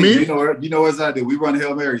 You know what I mean? You know as I do. We run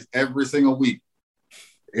Hail Marys every single week.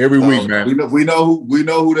 Every week, man. We know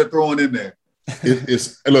who they're throwing in there.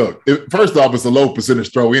 First off, it's a low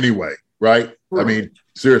percentage throw anyway, right? I mean,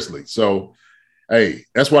 seriously. So, hey,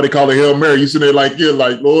 that's why they call it Hail Mary. You sit there you're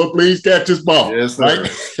like, Lord, please catch this ball. Yes, sir.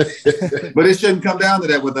 Right? But it shouldn't come down to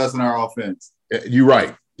that with us in our offense. You're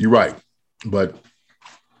right. But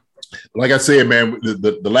like I said, man,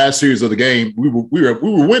 the last series of the game, we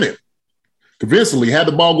were winning convincingly. Had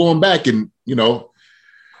the ball going back, and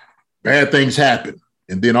bad things happen.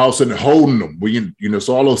 And then all of a sudden holding them,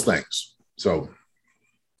 so all those things. So,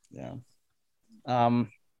 yeah. And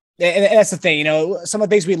that's the thing, some of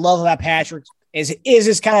the things we love about Patrick is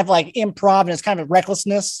this kind of like improv and it's kind of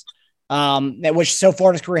recklessness, which so far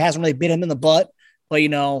in his career hasn't really bit him in the butt. But,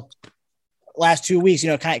 last 2 weeks,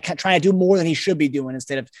 kind of trying to do more than he should be doing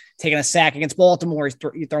instead of taking a sack against Baltimore. He's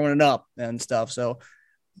throwing it up and stuff. So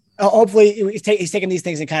hopefully he's taking these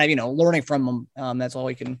things and kind of, learning from them. That's all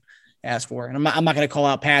we can ask for. And I'm not going to call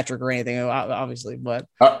out Patrick or anything, obviously, but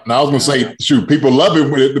I was going to say, shoot, people love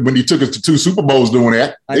it when he took us to 2 Super Bowls doing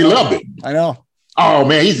that. They love it. I know. Oh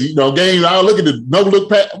man, he's game. I look at the no look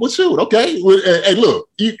pass. Well, shoot, okay. Hey, look,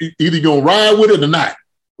 you either gonna ride with it or not,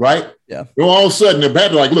 right? Yeah. All of a sudden, the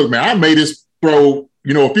batter like, look, man, I made this throw,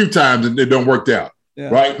 a few times and it don't work out. Yeah.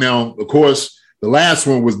 Right now, of course, the last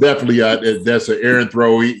one was definitely that's an errant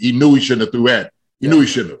throw. He knew he shouldn't have threw that. He knew he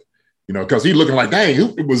shouldn't have. Because he's looking like,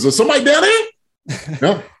 dang, was there somebody down there?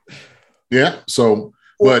 No. Yeah. So,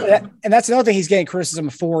 but and that's another thing he's getting criticism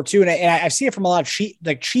for too. And I see it from a lot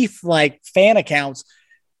of Chief fan accounts.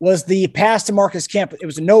 Was the pass to Marcus Kemp? It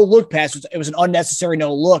was a no look pass. It was an unnecessary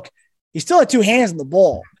no look. He still had 2 hands on the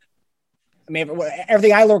ball. I mean,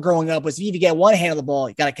 everything I learned growing up was if you get one hand on the ball,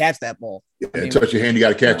 you got to catch that ball. Yeah, touch your hand, you got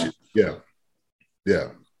to catch it. Yeah.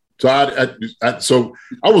 So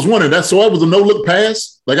I was wondering that. So it was a no look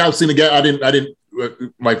pass. Like I've seen a guy. I didn't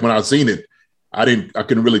like when I seen it. I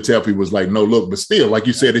couldn't really tell if he was like no look, but still, like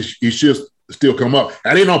you said, he should still come up.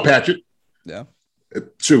 That ain't on Patrick. Yeah.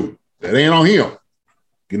 Shoot, that ain't on him.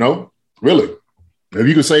 Really. If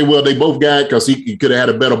you could say, well, they both got because he could have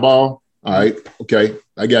had a better ball. All right, okay,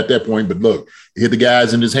 I got that point. But look, he hit the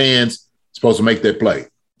guys in his hands. Supposed to make that play.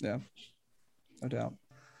 Yeah, no doubt.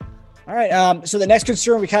 All right, so the next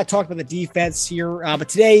concern, we kind of talked about the defense here, but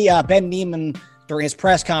today Ben Neiman during his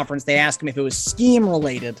press conference, they asked him if it was scheme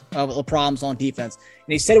related of the problems on defense,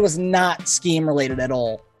 and he said it was not scheme related at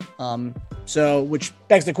all. So, which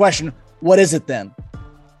begs the question, what is it then?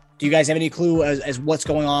 Do you guys have any clue as what's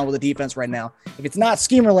going on with the defense right now? If it's not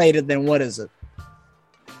scheme related, then what is it?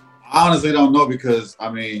 I honestly don't know because,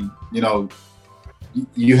 I mean,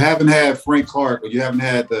 you haven't had Frank Clark, or you haven't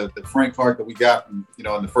had the Frank Clark that we got, in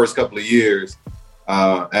the first couple of years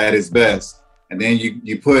at his best. And then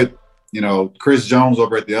you put, Chris Jones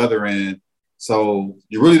over at the other end. So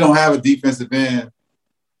you really don't have a defensive end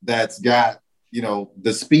that's got,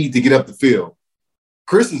 the speed to get up the field.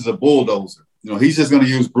 Chris is a bulldozer. He's just going to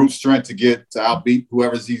use brute strength to outbeat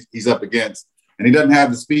whoever he's up against. And he doesn't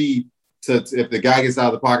have the speed to if the guy gets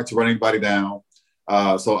out of the pocket, to run anybody down.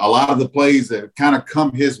 So a lot of the plays that kind of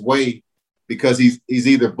come his way because he's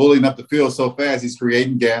either bullying up the field so fast, he's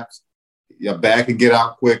creating gaps. Back and get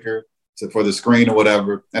out quicker for the screen or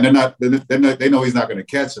whatever. And they know he's not going to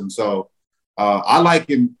catch him. So I like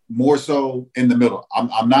him more so in the middle.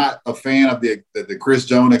 I'm not a fan of the Chris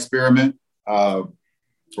Jones experiment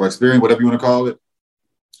or experience, whatever you want to call it.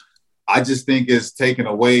 I just think it's taken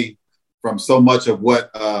away from so much of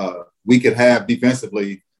what we could have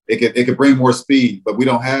defensively. It could bring more speed, but we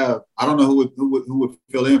don't have. I don't know who would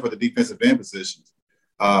fill in for the defensive end positions.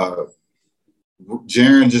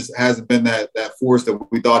 Jaren just hasn't been that force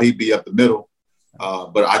that we thought he'd be up the middle.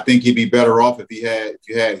 But I think he'd be better off if you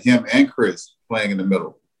had him and Chris playing in the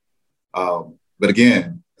middle. But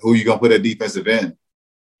again, who are you gonna put at defensive end?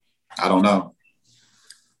 I don't know.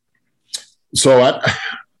 So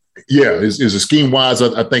is a scheme wise?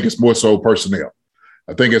 I think it's more so personnel.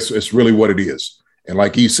 I think it's really what it is. And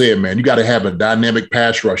like he said, man, you got to have a dynamic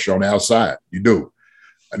pass rusher on the outside. You do.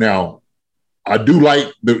 Now, I do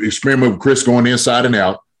like the experiment with Chris going inside and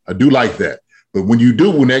out. I do like that. But when you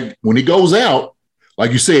do, when he goes out,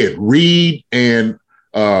 like you said, Reed and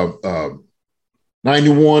 91,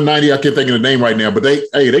 90, I can't think of the name right now, but they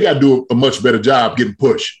got to do a much better job getting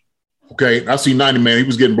pushed. Okay. I see 90, man, he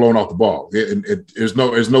was getting blown off the ball. There's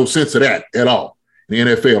no sense of that at all in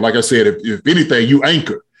the NFL. Like I said, if anything, you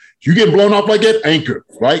anchor. If you get blown off like that, anchor,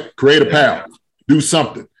 right? Create a pal, do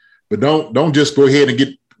something. But don't just go ahead and get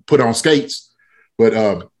put on skates. But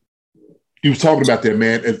he was talking about that,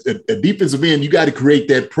 man. At defensive end, you got to create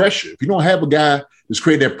that pressure. If you don't have a guy that's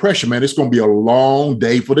creating that pressure, man, it's going to be a long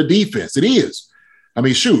day for the defense. It is. I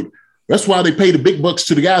mean, shoot, that's why they pay the big bucks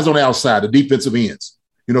to the guys on the outside, the defensive ends,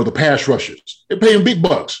 the pass rushers. They're paying big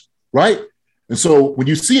bucks, right? And so when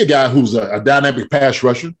you see a guy who's a dynamic pass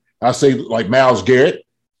rusher, I say like Myles Garrett,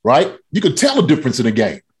 right? You can tell a difference in the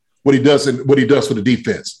game, what he does for the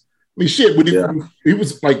defense. I mean, shit, he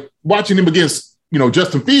was like watching him against,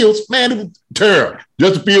 Justin Fields, man, it was terrible.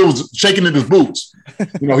 Justin Fields was shaking in his boots.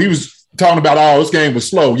 He was talking about, this game was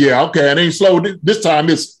slow. Yeah, okay, it ain't slow. This time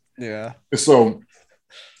it's – yeah. So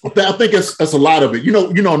I think it's a lot of it.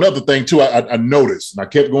 Another thing too, I noticed, and I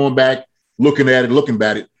kept going back, looking at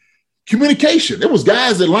it, communication. There was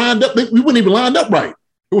guys that lined up. We weren't even lined up right.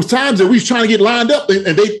 There was times that we was trying to get lined up,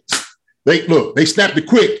 and they snapped it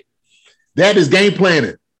quick. That is game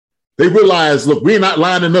planning. They realized, look, we're not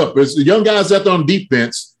lining up. There's the young guys out there on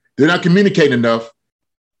defense. They're not communicating enough.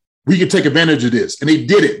 We can take advantage of this. And they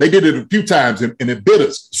did it. They did it a few times, and it bit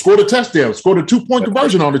us. Scored a touchdown, scored a 2-point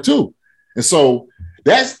conversion on it too. And so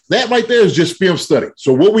that right there is just film study.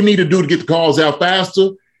 So what we need to do to get the calls out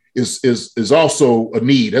faster is also a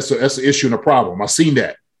need. That's an issue and a problem. I've seen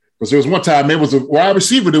that. Because there was one time there was a wide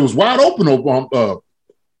receiver that was wide open up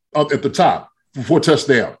at the top for a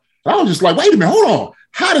touchdown. And I was just like, wait a minute, hold on.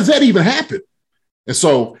 How does that even happen? And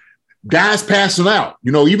so guys passing out,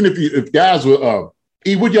 even if guys were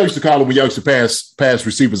what y'all used to call it when y'all used to pass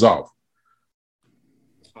receivers off?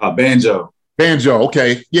 Banjo.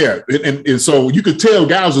 Okay. Yeah. And so you could tell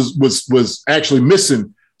guys was actually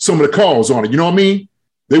missing some of the calls on it. You know what I mean?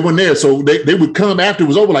 They weren't there. So they would come after it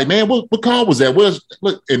was over like, man, what call was that?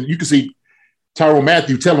 Look, and you can see Tyrann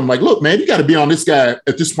Mathieu tell him like, look, man, you got to be on this guy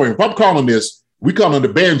at this point. If I'm calling this, we call him the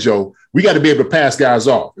banjo. We got to be able to pass guys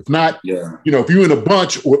off. If not, if you're in a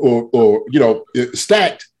bunch or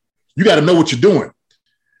stacked, you got to know what you're doing.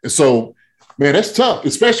 And so, man, that's tough,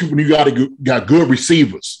 especially when you got good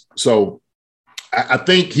receivers. So I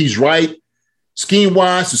think he's right.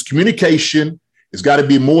 Scheme-wise, his communication has got to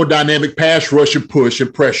be more dynamic pass rush and push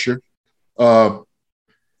and pressure. And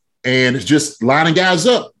it's just lining guys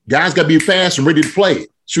up. Guys got to be fast and ready to play.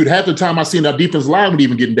 Shoot, half the time I seen our defense lineman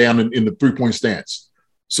even getting down in the three-point stance.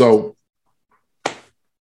 So I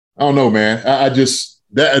don't know, man.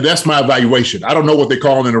 That's my evaluation. I don't know what they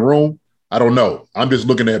call in the room. I don't know. I'm just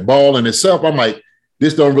looking at ball in itself. I'm like,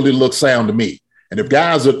 this don't really look sound to me. And if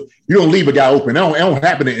guys are, you don't leave a guy open. It don't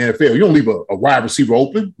happen in the NFL. You don't leave a wide receiver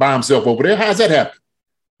open by himself over there. How's that happen?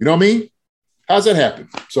 You know what I mean? How's that happen?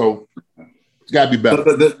 So it's got to be better.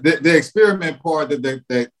 The experiment part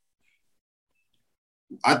that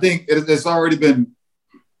I think it's already been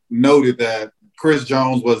noted that Chris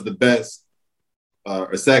Jones was the best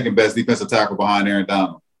or second best defensive tackle behind Aaron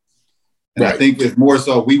Donald. And right. I think it's more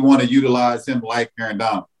so we want to utilize him like Aaron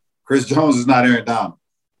Donald. Chris Jones is not Aaron Donald.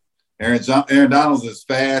 Aaron Donald is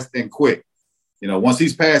fast and quick. You know, once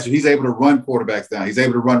he's past you, he's able to run quarterbacks down. He's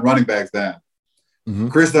able to run running backs down. Mm-hmm.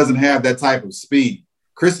 Chris doesn't have that type of speed.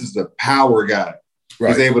 Chris is the power guy.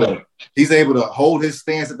 Right. He's able to hold his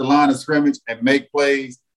stance at the line of scrimmage and make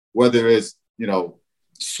plays, whether it's, you know,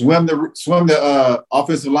 swim the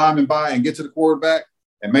offensive lineman by and get to the quarterback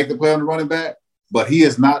and make the play on the running back. But he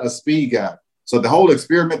is not a speed guy. So the whole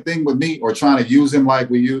experiment thing with me, or trying to use him like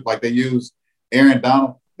they use Aaron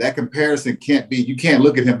Donald, that comparison can't be. You can't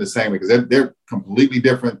look at him the same way because they're completely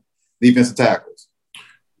different defensive tackles.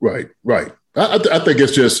 Right. I think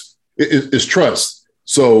it's just it's trust.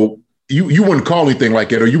 So you wouldn't call anything like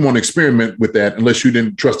that, or you wouldn't experiment with that unless you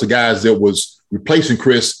didn't trust the guys that was replacing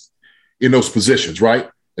Chris in those positions, right?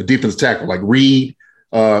 A defensive tackle like Reed.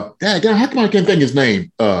 How come I can't think his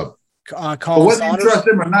name? Whether you trust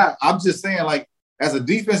him or not, I'm just saying, like, as a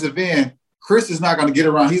defensive end, Chris is not going to get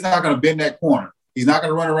around. He's not going to bend that corner. He's not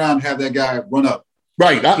going to run around and have that guy run up.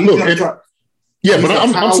 Right. But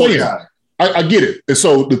I'm saying I get it. And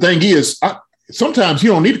so the thing is, sometimes you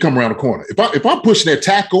don't need to come around the corner. If I'm pushing that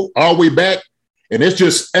tackle all the way back, and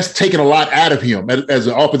that's taking a lot out of him as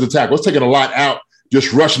an offensive tackle. It's taking a lot out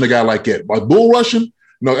just rushing a guy like that. By bull rushing, you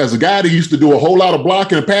know, as a guy that used to do a whole lot of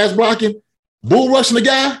blocking and pass blocking, bull rushing a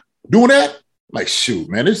guy, doing that, like, shoot,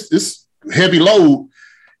 man, this heavy load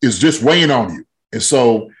is just weighing on you. And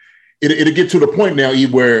so it'll get to the point now,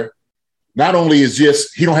 where not only is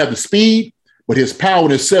just he don't have the speed, but his power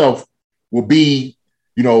in itself will be,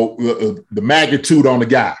 you know, the magnitude on the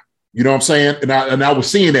guy. You know what I'm saying? And I was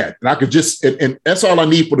seeing that. And I could just, and that's all I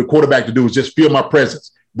need for the quarterback to do is just feel my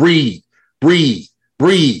presence. Breathe.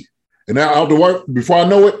 And I'll do work before I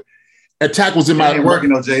know it. That tackles in my working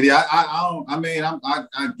though, JD.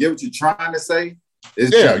 I get what you're trying to say.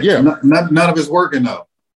 None of it's working though.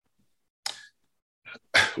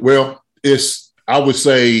 Well, I would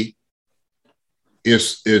say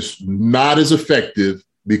it's not as effective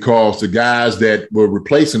because the guys that were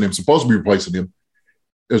replacing him, supposed to be replacing him,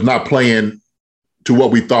 is not playing to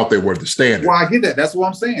what we thought they were, the standard. Well, I get that. That's what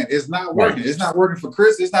I'm saying. It's not working. Right. It's not working for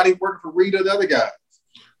Chris. It's not even working for Reed or the other guys.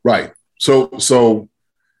 Right. So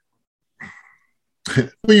who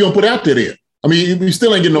are you gonna put out there then? I mean, we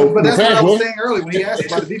still ain't getting no. But that's what I was saying earlier when he asked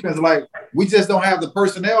about the defense. Like, we just don't have the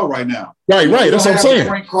personnel right now. Right. That's what I'm saying.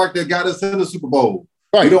 Frank Clark that got us to the Super Bowl.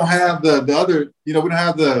 Right. We don't have the other. You know, we don't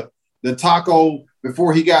have the Taco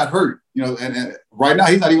before he got hurt. You know, and right now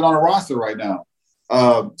he's not even on a roster right now.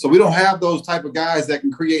 So we don't have those type of guys that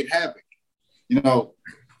can create havoc. You know.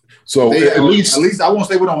 So at least I won't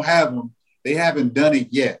say we don't have them. They haven't done it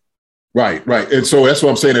yet. Right. And so that's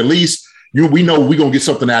what I'm saying. At least we know we're going to get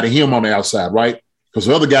something out of him on the outside, right? Because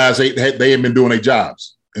the other guys, they haven't been doing their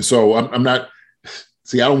jobs. And so I'm not –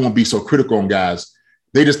 see, I don't want to be so critical on guys.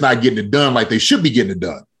 They're just not getting it done like they should be getting it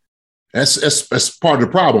done. That's part of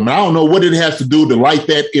the problem. And I don't know what it has to do to light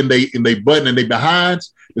that in they button and they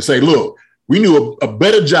behinds to say, look, we knew a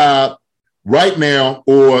better job right now,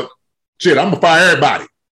 or shit, I'm going to fire everybody.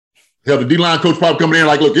 Hell, the D-line coach probably coming in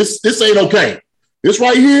like, look, this ain't okay. This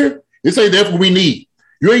right here, this ain't what we need.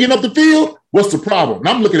 You ain't getting up the field? What's the problem? And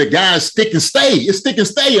I'm looking at guys stick and stay. It's stick and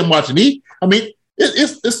stay I'm watching.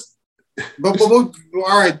 It's But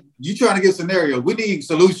all right, you trying to get scenarios. We need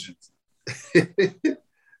solutions.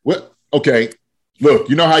 Well, okay. Look,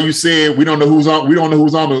 you know how you said we don't know who's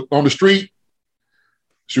on the street?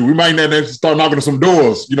 Shoot, we might not start knocking on some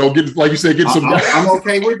doors, you know, get like you said, get some guys. I'm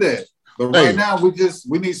okay with that. But right now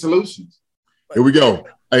we need solutions. Here we go.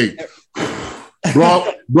 Hey, blow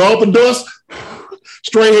up the dust.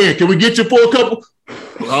 Straight here. Can we get you for a couple?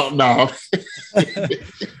 Oh, no.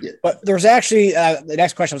 But there's actually the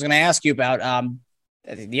next question I was going to ask you about.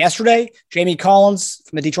 I think yesterday, Jamie Collins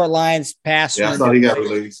from the Detroit Lions passed. Yeah, I thought he got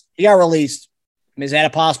released. He got released. Is that a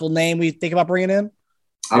possible name we think about bringing in?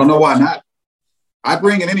 I don't know why not. I'd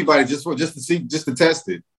bring in anybody just to test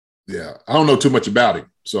it. Yeah, I don't know too much about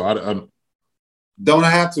him, so I don't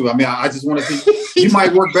have to. I mean, I just want to see. You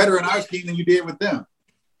might work better in our scheme than you did with them.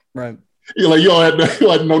 Right. You're like, you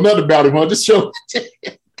don't know nothing about him, huh? Just show.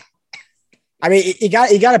 I mean, he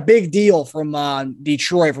got a big deal from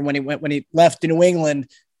Detroit from when he left to New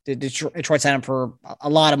England Detroit signed him for a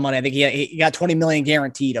lot of money. I think he got $20 million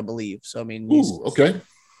guaranteed, I believe. So I mean, okay,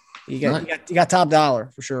 you got top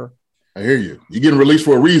dollar for sure. I hear you. You're getting released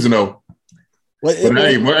for a reason, though. But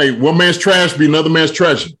hey, one man's trash be another man's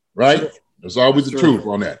treasure, right? There's always the truth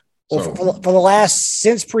on that. Well, for the last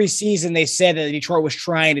since preseason, they said that Detroit was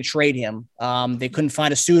trying to trade him. They couldn't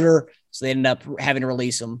find a suitor, so they ended up having to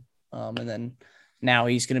release him. And then now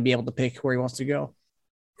he's going to be able to pick where he wants to go.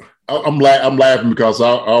 I'm laughing because I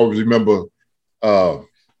always remember, when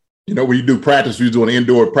you do practice, you're doing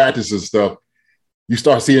indoor practice and stuff. You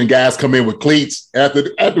start seeing guys come in with cleats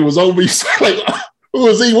after it was over. You start like, who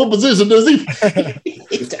is he? What position does he?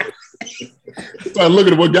 Start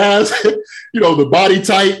looking at what guys, the body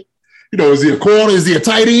type. Is he a corner? Is he a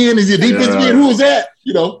tight end? Is he a defensive end? Who is that?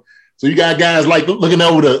 So you got guys like looking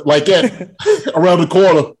over that around the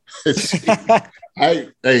corner.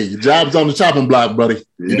 Hey, your job's on the chopping block, buddy.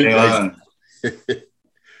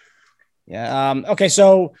 Yeah. Okay.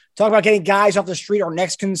 So talk about getting guys off the street. Our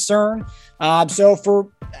next concern.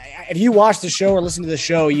 So if you watch the show or listen to the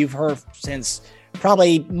show, you've heard since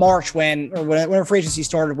probably March when free agency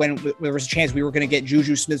started, when there was a chance we were going to get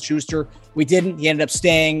Juju Smith-Schuster. We didn't. He ended up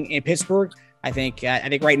staying in Pittsburgh. I think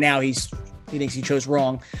right now he thinks he chose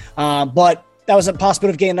wrong. But that was a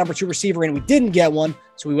possibility of getting a number 2 receiver, and we didn't get one.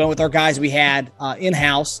 So we went with our guys we had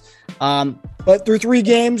in-house. But through 3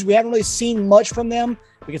 games, we haven't really seen much from them.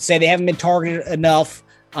 We could say they haven't been targeted enough.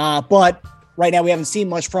 But right now we haven't seen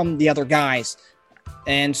much from the other guys.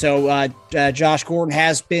 And so Josh Gordon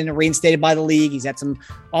has been reinstated by the league. He's had some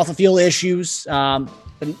off-the-field issues. But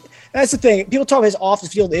that's the thing. People talk about his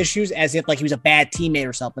off-the-field issues as if like he was a bad teammate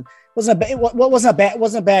or something. Wasn't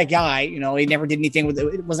a bad guy. He never did anything with it.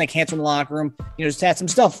 It wasn't a cancer in the locker room. Just had some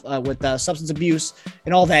stuff with substance abuse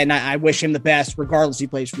and all that. And I wish him the best, regardless if he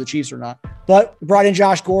plays for the Chiefs or not. But we brought in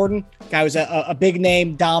Josh Gordon. Guy was a big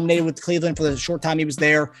name, dominated with Cleveland for the short time he was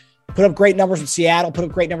there. Put up great numbers with Seattle. Put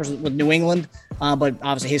up great numbers with New England. But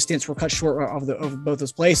obviously his stints were cut short over both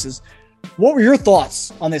those places. What were your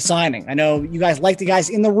thoughts on this signing? I know you guys like the guys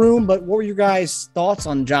in the room, but what were your guys' thoughts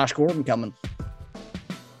on Josh Gordon coming?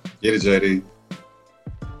 Get it, JD.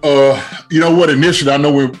 You know what? Initially, I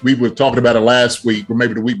know we were talking about it last week or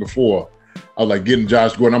maybe the week before. I was like getting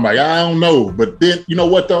Josh Gordon. I'm like, I don't know. But then, you know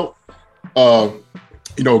what, though? A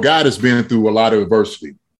guy that's been through a lot of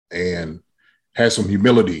adversity and has some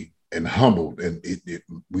humility and humbled. And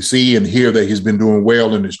we see and hear that he's been doing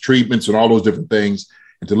well in his treatments and all those different things.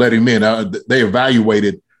 And to let him in, they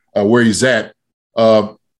evaluated where he's at.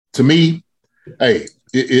 To me, hey,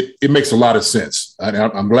 it makes a lot of sense.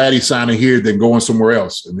 I'm glad he's signing here than going somewhere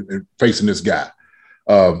else and facing this guy.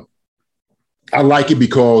 I like it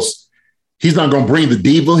because he's not going to bring the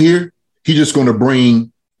diva here. He's just going to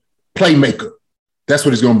bring playmaker. That's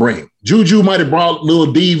what he's going to bring. Juju might have brought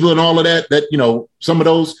little diva and all of that, some of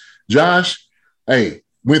those. Josh, hey,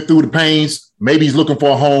 went through the pains. Maybe he's looking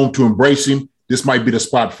for a home to embrace him. This might be the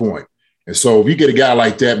spot for him. And so if you get a guy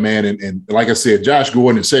like that, man, and like I said, Josh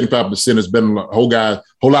Gordon at 75% has been a whole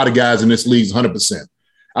lot of guys in this league 100%.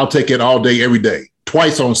 I'll take it all day, every day,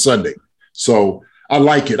 twice on Sunday. So I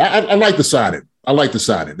like it. I like the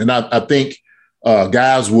signing. And I think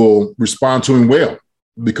guys will respond to him well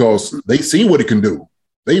because they see what he can do.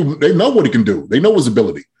 They know what he can do. They know his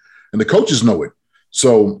ability, and the coaches know it.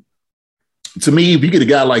 So to me, if you get a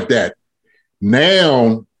guy like that,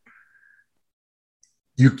 now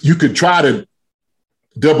you could try to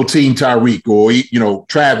double team Tyreek or,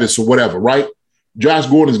 Travis or whatever, right? Josh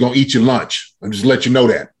Gordon is going to eat your lunch. I'm just let you know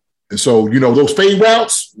that. And so, those fade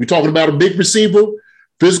routes, we're talking about a big receiver,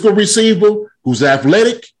 physical receiver who's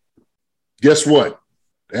athletic. Guess what?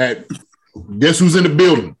 Guess who's in the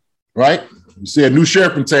building, right? You see a new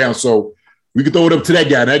sheriff in town, so we can throw it up to that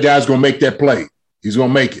guy. That guy's going to make that play. He's going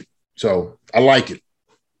to make it. So I like it.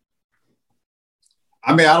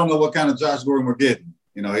 I mean, I don't know what kind of Josh Gordon we're getting.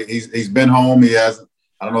 He's been home. He hasn't.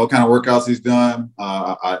 I don't know what kind of workouts he's done.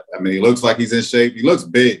 I mean, he looks like he's in shape. He looks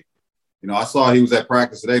big. I saw he was at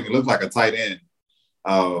practice today. And he looked like a tight end.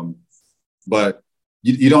 But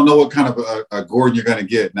you don't know what kind of a Gordon you're going to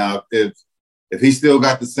get. Now, if he's still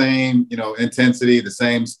got the same, intensity, the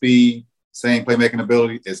same speed, same playmaking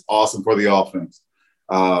ability, it's awesome for the offense.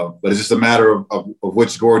 But it's just a matter of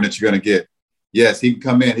which Gordon that you're going to get. Yes, he can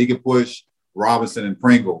come in. He can push Robinson and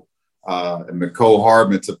Pringle and Mecole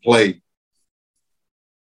Hardman to play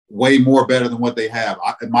way more better than what they have.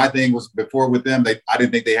 My thing was before with them, I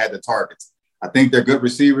didn't think they had the targets. I think they're good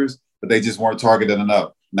receivers, but they just weren't targeted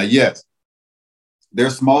enough. Now, yes, they're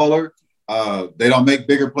smaller. They don't make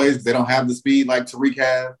bigger plays. They don't have the speed like Tariq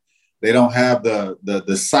has. They don't have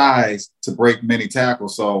the size to break many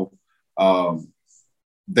tackles. So, but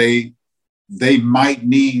they might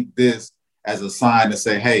need this as a sign to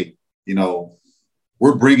say, hey,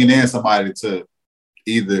 we're bringing in somebody to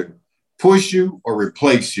either push you or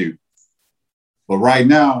replace you. But right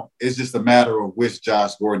now, it's just a matter of which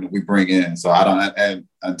Josh Gordon that we bring in. So I don't, and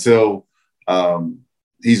until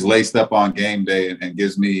he's laced up on game day and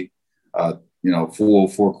gives me, full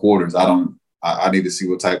 4 quarters, I need to see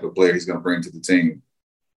what type of player he's going to bring to the team.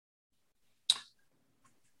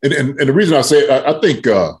 And the reason I say it, I think,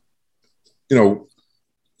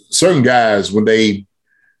 certain guys, when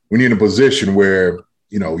you're in a position where,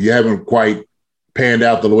 you haven't quite panned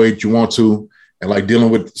out the way that you want to, and like dealing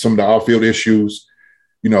with some of the off-field issues,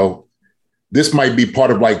 this might be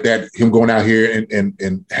part of like that, him going out here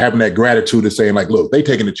and having that gratitude of saying like, look, they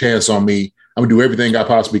taking a chance on me. I'm gonna do everything I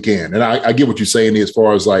possibly can. And I get what you're saying as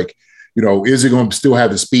far as like, is it going to still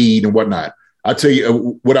have the speed and whatnot? I'll tell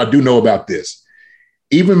you what I do know about this.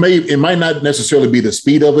 It might not necessarily be the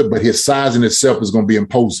speed of it, but his size in itself is going to be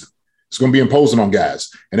imposing. It's going to be imposing on guys.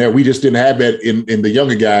 And we just didn't have that in the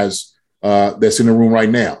younger guys that's in the room right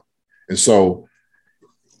now. And so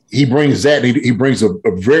he brings that. He brings a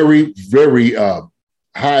very, very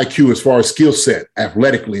high IQ as far as skill set,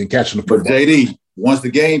 athletically, and catching the football. But JD, once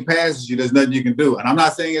the game passes you, there's nothing you can do. And I'm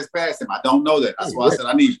not saying it's past him. I don't know that. That's why I said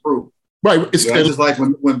I need proof. Right. It's just like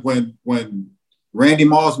when Randy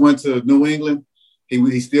Moss went to New England,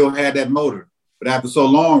 he still had that motor. But after so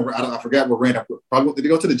long, I forgot what Randy – probably did he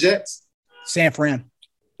go to the Jets? San Fran.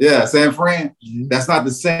 Yeah, San Fran. Mm-hmm. That's not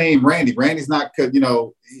the same Randy. Randy's not,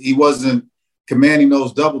 he wasn't commanding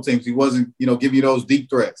those double teams. He wasn't, giving you those deep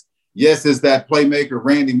threats. Yes, it's that playmaker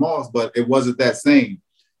Randy Moss, but it wasn't that same,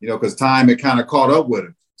 because time had kind of caught up with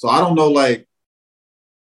him. So I don't know, like,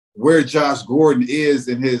 where Josh Gordon is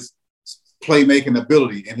in his playmaking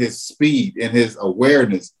ability, in his speed, in his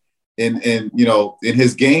awareness, in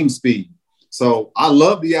his game speed. So I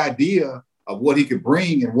love the idea of what he could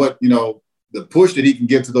bring and what, the push that he can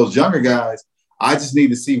give to those younger guys. I just need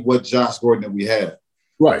to see what Josh Gordon that we have.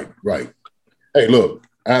 Right. Hey, look,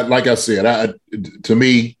 like I said, to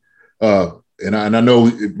me, and I know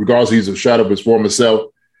regardless he's a shot of his former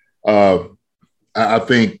self, I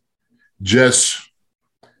think just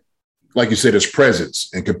like you said, his presence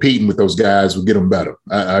and competing with those guys will get him better.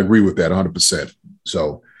 I agree with that 100%.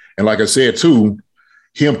 So, and like I said, too,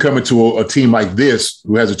 him coming to a team like this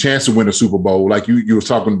who has a chance to win a Super Bowl, like you were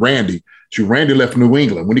talking Randy. Randy left New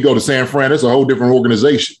England. When you go to San Fran, it's a whole different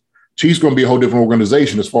organization. Chiefs going to be a whole different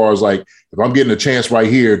organization as far as like, if I'm getting a chance right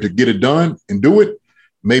here to get it done and do it,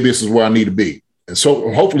 maybe this is where I need to be. And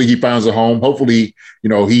so hopefully he finds a home. Hopefully,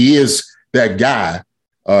 he is that guy.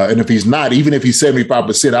 And if he's not, even if he's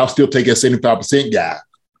 75%, I'll still take that 75% guy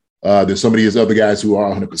than some of these other guys who are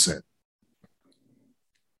 100%. And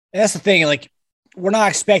that's the thing. Like, we're not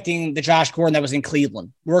expecting the Josh Gordon that was in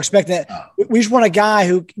Cleveland. We're expecting that. We just want a guy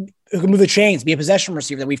who can move the chains, be a possession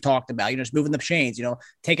receiver that we've talked about, just moving the chains,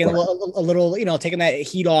 taking a little, taking that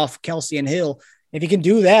heat off Kelsey and Hill. If he can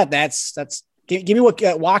do that, that's give me what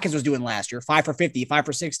Watkins was doing last year, 5 for 50, 5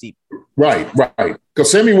 for 60. Right.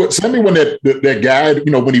 Because Sammy when that guy,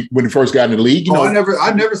 when he first got in the league,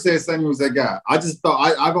 I never said Sammy was that guy. I just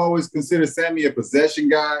thought I've always considered Sammy a possession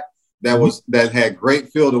guy that had great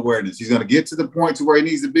field awareness. He's going to get to the point to where he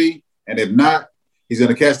needs to be, and if not, he's going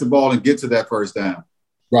to catch the ball and get to that first down.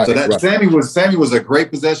 Right. So that Sammy was a great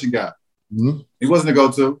possession guy. Mm-hmm. He wasn't a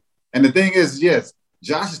go-to. And the thing is, yes,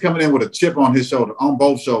 Josh is coming in with a chip on his shoulder, on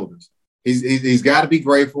both shoulders. He's got to be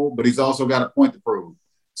grateful, but he's also got a point to prove.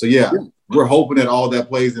 So yeah, we're hoping that all that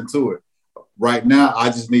plays into it. Right now, I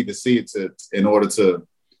just need to see it in order to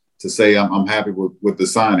say I'm happy with the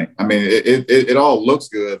signing. I mean, it all looks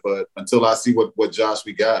good, but until I see what Josh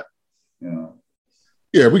we got,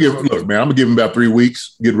 Yeah, look, man, I'm gonna give him about 3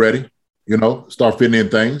 weeks. Get ready, start fitting in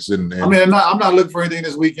things. And I mean, I'm not looking for anything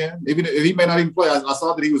this weekend. Even if he may not even play, I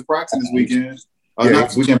saw that he was practicing this weekend. Not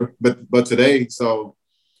this weekend, but today. So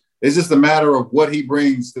it's just a matter of what he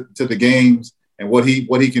brings to the games and what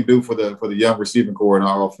he can do for the young receiving core in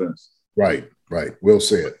our offense. Right. Well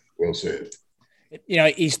said.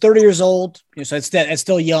 He's 30 years old, so it's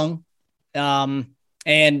still young.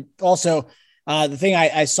 And also the thing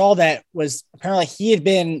I saw that was apparently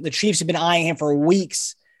the Chiefs had been eyeing him for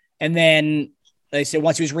weeks. And then they said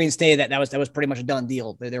once he was reinstated, that was pretty much a done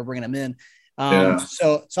deal. They were bringing him in.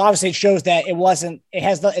 So obviously it shows that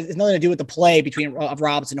it's nothing to do with the play between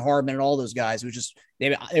Robinson, Hardman, and all those guys. It was just,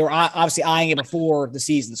 they were obviously eyeing it before the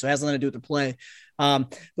season. So it has nothing to do with the play.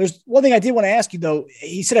 There's one thing I did want to ask you though.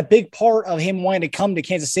 He said a big part of him wanting to come to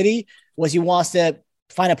Kansas City was he wants to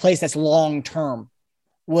find a place that's long-term,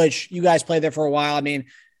 which you guys played there for a while. I mean,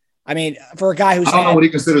 I mean, for a guy who's I don't know what he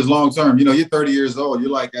considers long term. You know, you're 30 years old.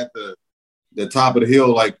 You're like at the top of the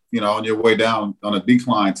hill, like, you know, on your way down on a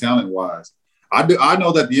decline talent wise. I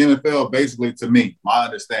know that the NFL, basically, to me, my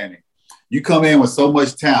understanding, you come in with so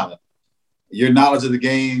much talent. Your knowledge of the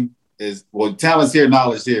game is, well, talent's here,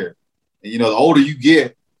 knowledge here. And, you know, the older you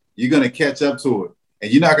get, you're going to catch up to it.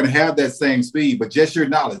 And you're not going to have that same speed, but just your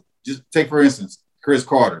knowledge. Just take, for instance, Chris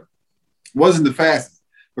Carter. Wasn't the fastest,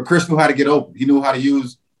 but Chris knew how to get open. He knew how to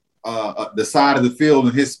use the side of the field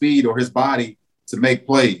and his speed or his body to make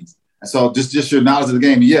plays. And so just your knowledge of the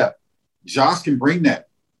game, yeah, Josh can bring that.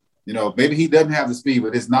 You know, maybe he doesn't have the speed,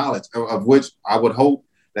 but his knowledge, of which I would hope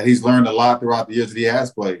that he's learned a lot throughout the years that he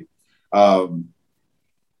has played. So,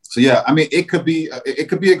 yeah, I mean, it could be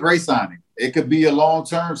a great signing. It could be a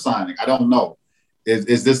long-term signing. I don't know.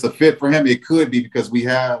 Is this a fit for him? It could be, because we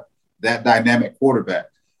have that dynamic quarterback.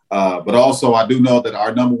 But also, I do know that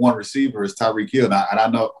our number one receiver is Tyreek Hill.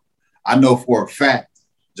 And I know for a fact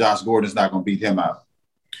Josh Gordon is not going to beat him out.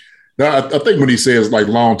 Now, I think when he says like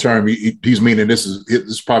long term, he's meaning this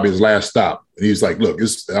is probably his last stop. And he's like, look,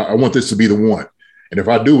 I want this to be the one. And if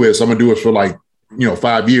I do this, I'm gonna do it for like, you know,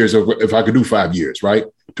 5 years. If I could do 5 years, right?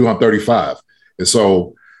 Till I'm 35. And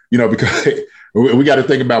so, you know, because we got to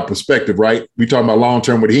think about perspective, right? We talking about long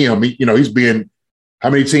term with him. He's been how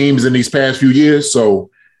many teams in these past few years? So,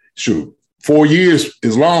 shoot, 4 years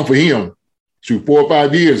is long for him. Shoot, 4 or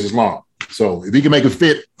 5 years is long. So if he can make it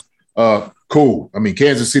fit, cool. I mean,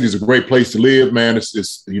 Kansas City is a great place to live, man.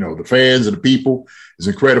 It's you know, the fans and the people is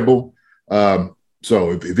incredible.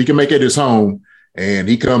 So if he can make it his home and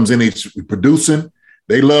he comes in, he's producing,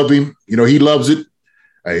 they love him. You know, he loves it.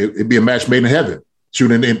 It'd be a match made in heaven.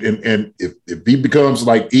 Shooting and if he becomes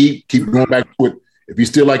like keep going back to it. If he's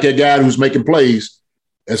still like that guy who's making plays,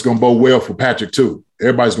 that's going to bode well for Patrick too.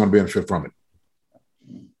 Everybody's going to benefit from it.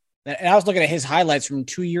 And I was looking at his highlights from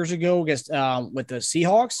 2 years ago against with the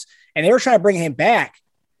Seahawks, and they were trying to bring him back.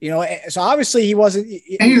 You know, so obviously he wasn't.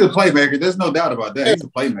 He's a playmaker. There's no doubt about that. He's a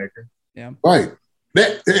playmaker. Yeah. Right.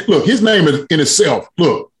 Look, his name in itself.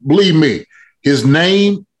 Look, believe me, his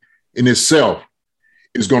name in itself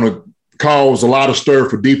is going to cause a lot of stir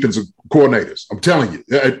for defensive coordinators. I'm telling you,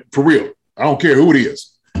 for real. I don't care who it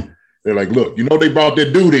is. They're like, look, you know, they brought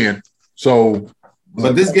that dude in. So,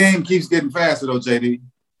 but this game keeps getting faster, though, JD.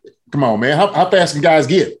 Come on, man. How fast can guys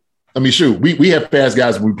get? I mean, shoot, we have fast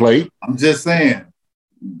guys when we play. I'm just saying.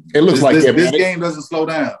 It looks like that, this game doesn't slow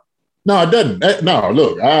down. No, it doesn't. No,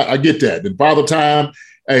 look, I get that. And Father Time,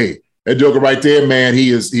 hey, that joker right there, man,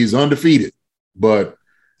 he's undefeated. But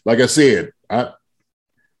like I said,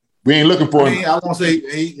 we ain't looking for him. I won't say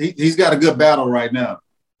he's got a good battle right now.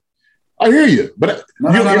 I hear you, but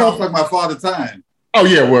no, it's like my Father Time. Oh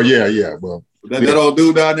yeah, well, yeah. Well, that old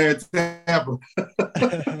dude down there in Tampa.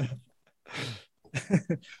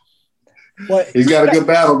 He's got a good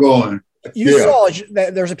battle going. You saw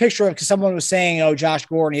that there's a picture of, because someone was saying, "Oh, Josh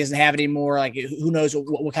Gordon, he doesn't have it anymore. Like, who knows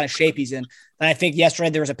what kind of shape he's in?" And I think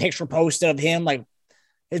yesterday there was a picture posted of him. Like,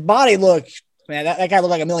 his body looked, man, that guy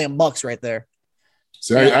looked like $1 million right there.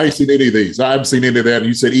 So I ain't seen any of these. I haven't seen any of that. And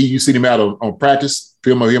you said you seen him out on practice,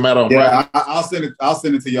 film of him out on practice. I'll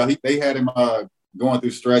send it to y'all. They had him going through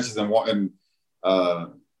stretches and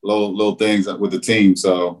little things with the team.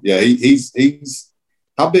 So yeah, he's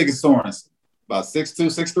how big is Sorensen? About 6'2",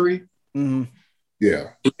 6'3"? Mm-hmm.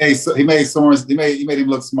 Yeah. He made Sorensen. He made him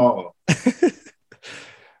look small.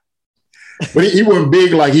 But he wasn't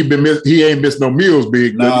big like he ain't missed no meals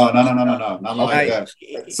big. No, not like that.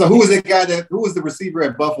 So who was the receiver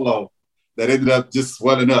at Buffalo that ended up just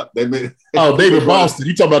swelling up? David Boston.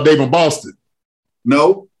 You talking about David Boston?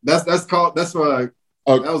 No, that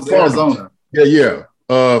was Arizona. Yeah.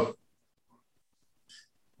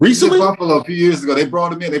 Recently? Buffalo a few years ago, they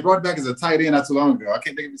brought him in. They brought him back as a tight end not too long ago. I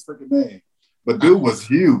can't think of his freaking name. But dude was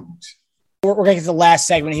huge. We're going to get to the last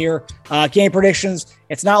segment here. Game predictions.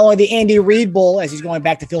 It's not only the Andy Reid Bowl, as he's going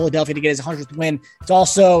back to Philadelphia to get his 100th win. It's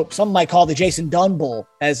also, some might call it the Jason Dunn Bowl,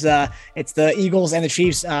 as it's the Eagles and the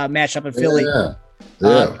Chiefs matchup in Philly.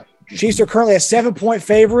 Yeah. Chiefs are currently a 7-point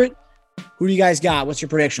favorite. Who do you guys got? What's your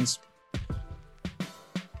predictions?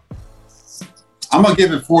 I'm going to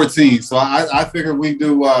give it 14. So I figure we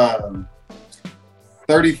do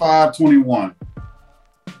 35-21.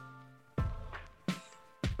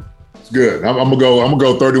 Good. I'm gonna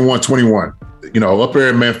go 31-21. You know, up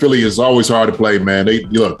there, man, Philly is always hard to play, man. I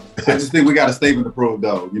just think we got a statement to prove,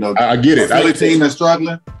 though. You know, I get it. Philly team that's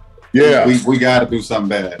struggling. Yeah, we got to do something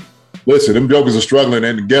bad. Listen, them jokers are struggling,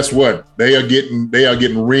 and guess what? They are getting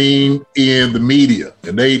reamed in the media,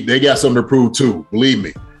 and they got something to prove too. Believe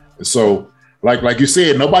me. And so, like you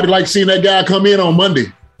said, nobody likes seeing that guy come in on Monday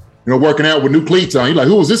working out with new cleats on. You're like,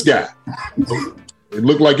 who was this guy? It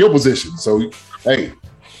looked like your position. So, hey,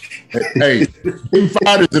 team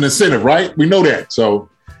fight is an incentive, right? We know that. So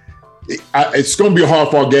it's going to be a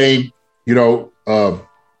hard-fought game,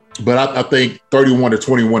 but I think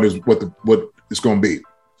 31-21 is what it's going to be.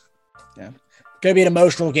 Yeah, going to be an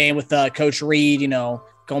emotional game with Coach Reed.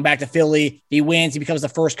 Going back to Philly, if he wins, he becomes the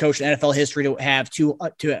first coach in NFL history to have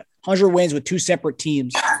 200 wins with two separate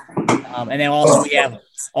teams. And then also we have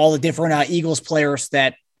all the different Eagles players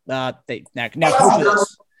that now coach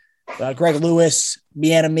us. Greg Lewis,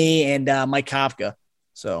 Bieniemy, and Mike Kafka.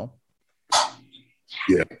 So,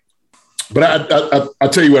 yeah. But I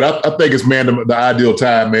tell you what, I think it's, man, the ideal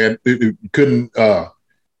time, man. You couldn't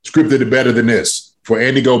scripted it better than this. For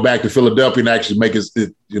Andy to go back to Philadelphia and actually make his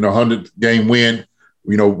 100-game win,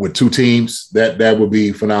 with two teams, that would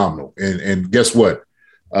be phenomenal. And guess what?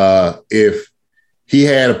 If he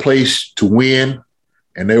had a place to win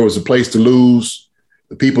and there was a place to lose,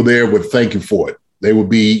 the people there would thank him for it. They would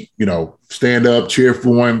be, stand up, cheer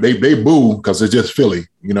for him. They boo because it's just Philly,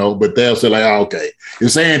 but they'll say like, oh, okay,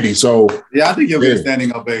 it's Andy. So yeah, I think he'll get a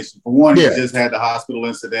standing ovation. For one, he just had the hospital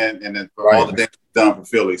incident, and then for all the damage done for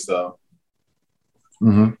Philly. So,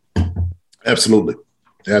 Absolutely.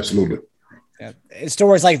 Yeah.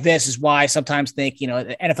 Stories like this is why I sometimes think, the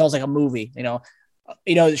NFL is like a movie. We're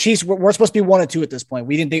supposed to be 1-2 at this point.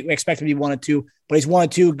 We didn't expect him to be 1-2, but he's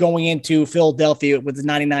 1-2 going into Philadelphia with the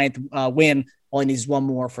 99th win. All he needs is one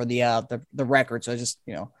more for the record. So just,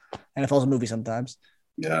 NFL's a movie sometimes.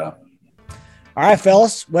 Yeah. All right,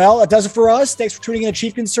 fellas. Well, that does it for us. Thanks for tuning in to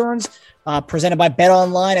Chief Concerns, presented by Bet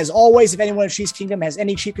Online. As always, if anyone at Chiefs Kingdom has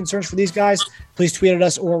any Chief Concerns for these guys, please tweet at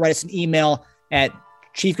us or write us an email at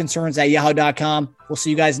chiefconcerns@yahoo.com. We'll see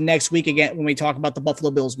you guys next week again when we talk about the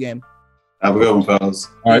Buffalo Bills game. Have a good one, fellas.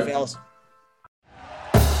 All right, fellas.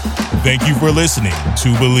 Thank you for listening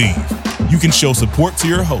to Believe. You can show support to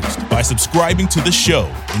your host by subscribing to the show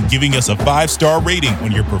and giving us a 5-star rating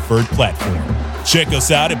on your preferred platform. Check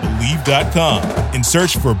us out at Believe.com and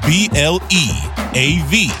search for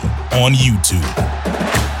BLEAV on YouTube.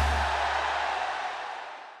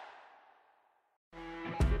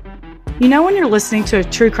 When you're listening to a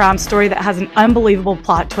true crime story that has an unbelievable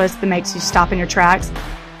plot twist that makes you stop in your tracks?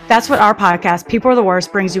 That's what our podcast, People Are the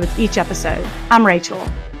Worst, brings you with each episode. I'm Rachel.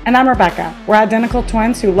 And I'm Rebecca. We're identical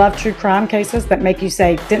twins who love true crime cases that make you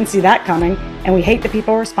say, didn't see that coming, and we hate the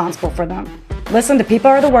people responsible for them. Listen to People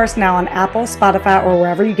Are the Worst now on Apple, Spotify, or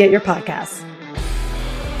wherever you get your podcasts.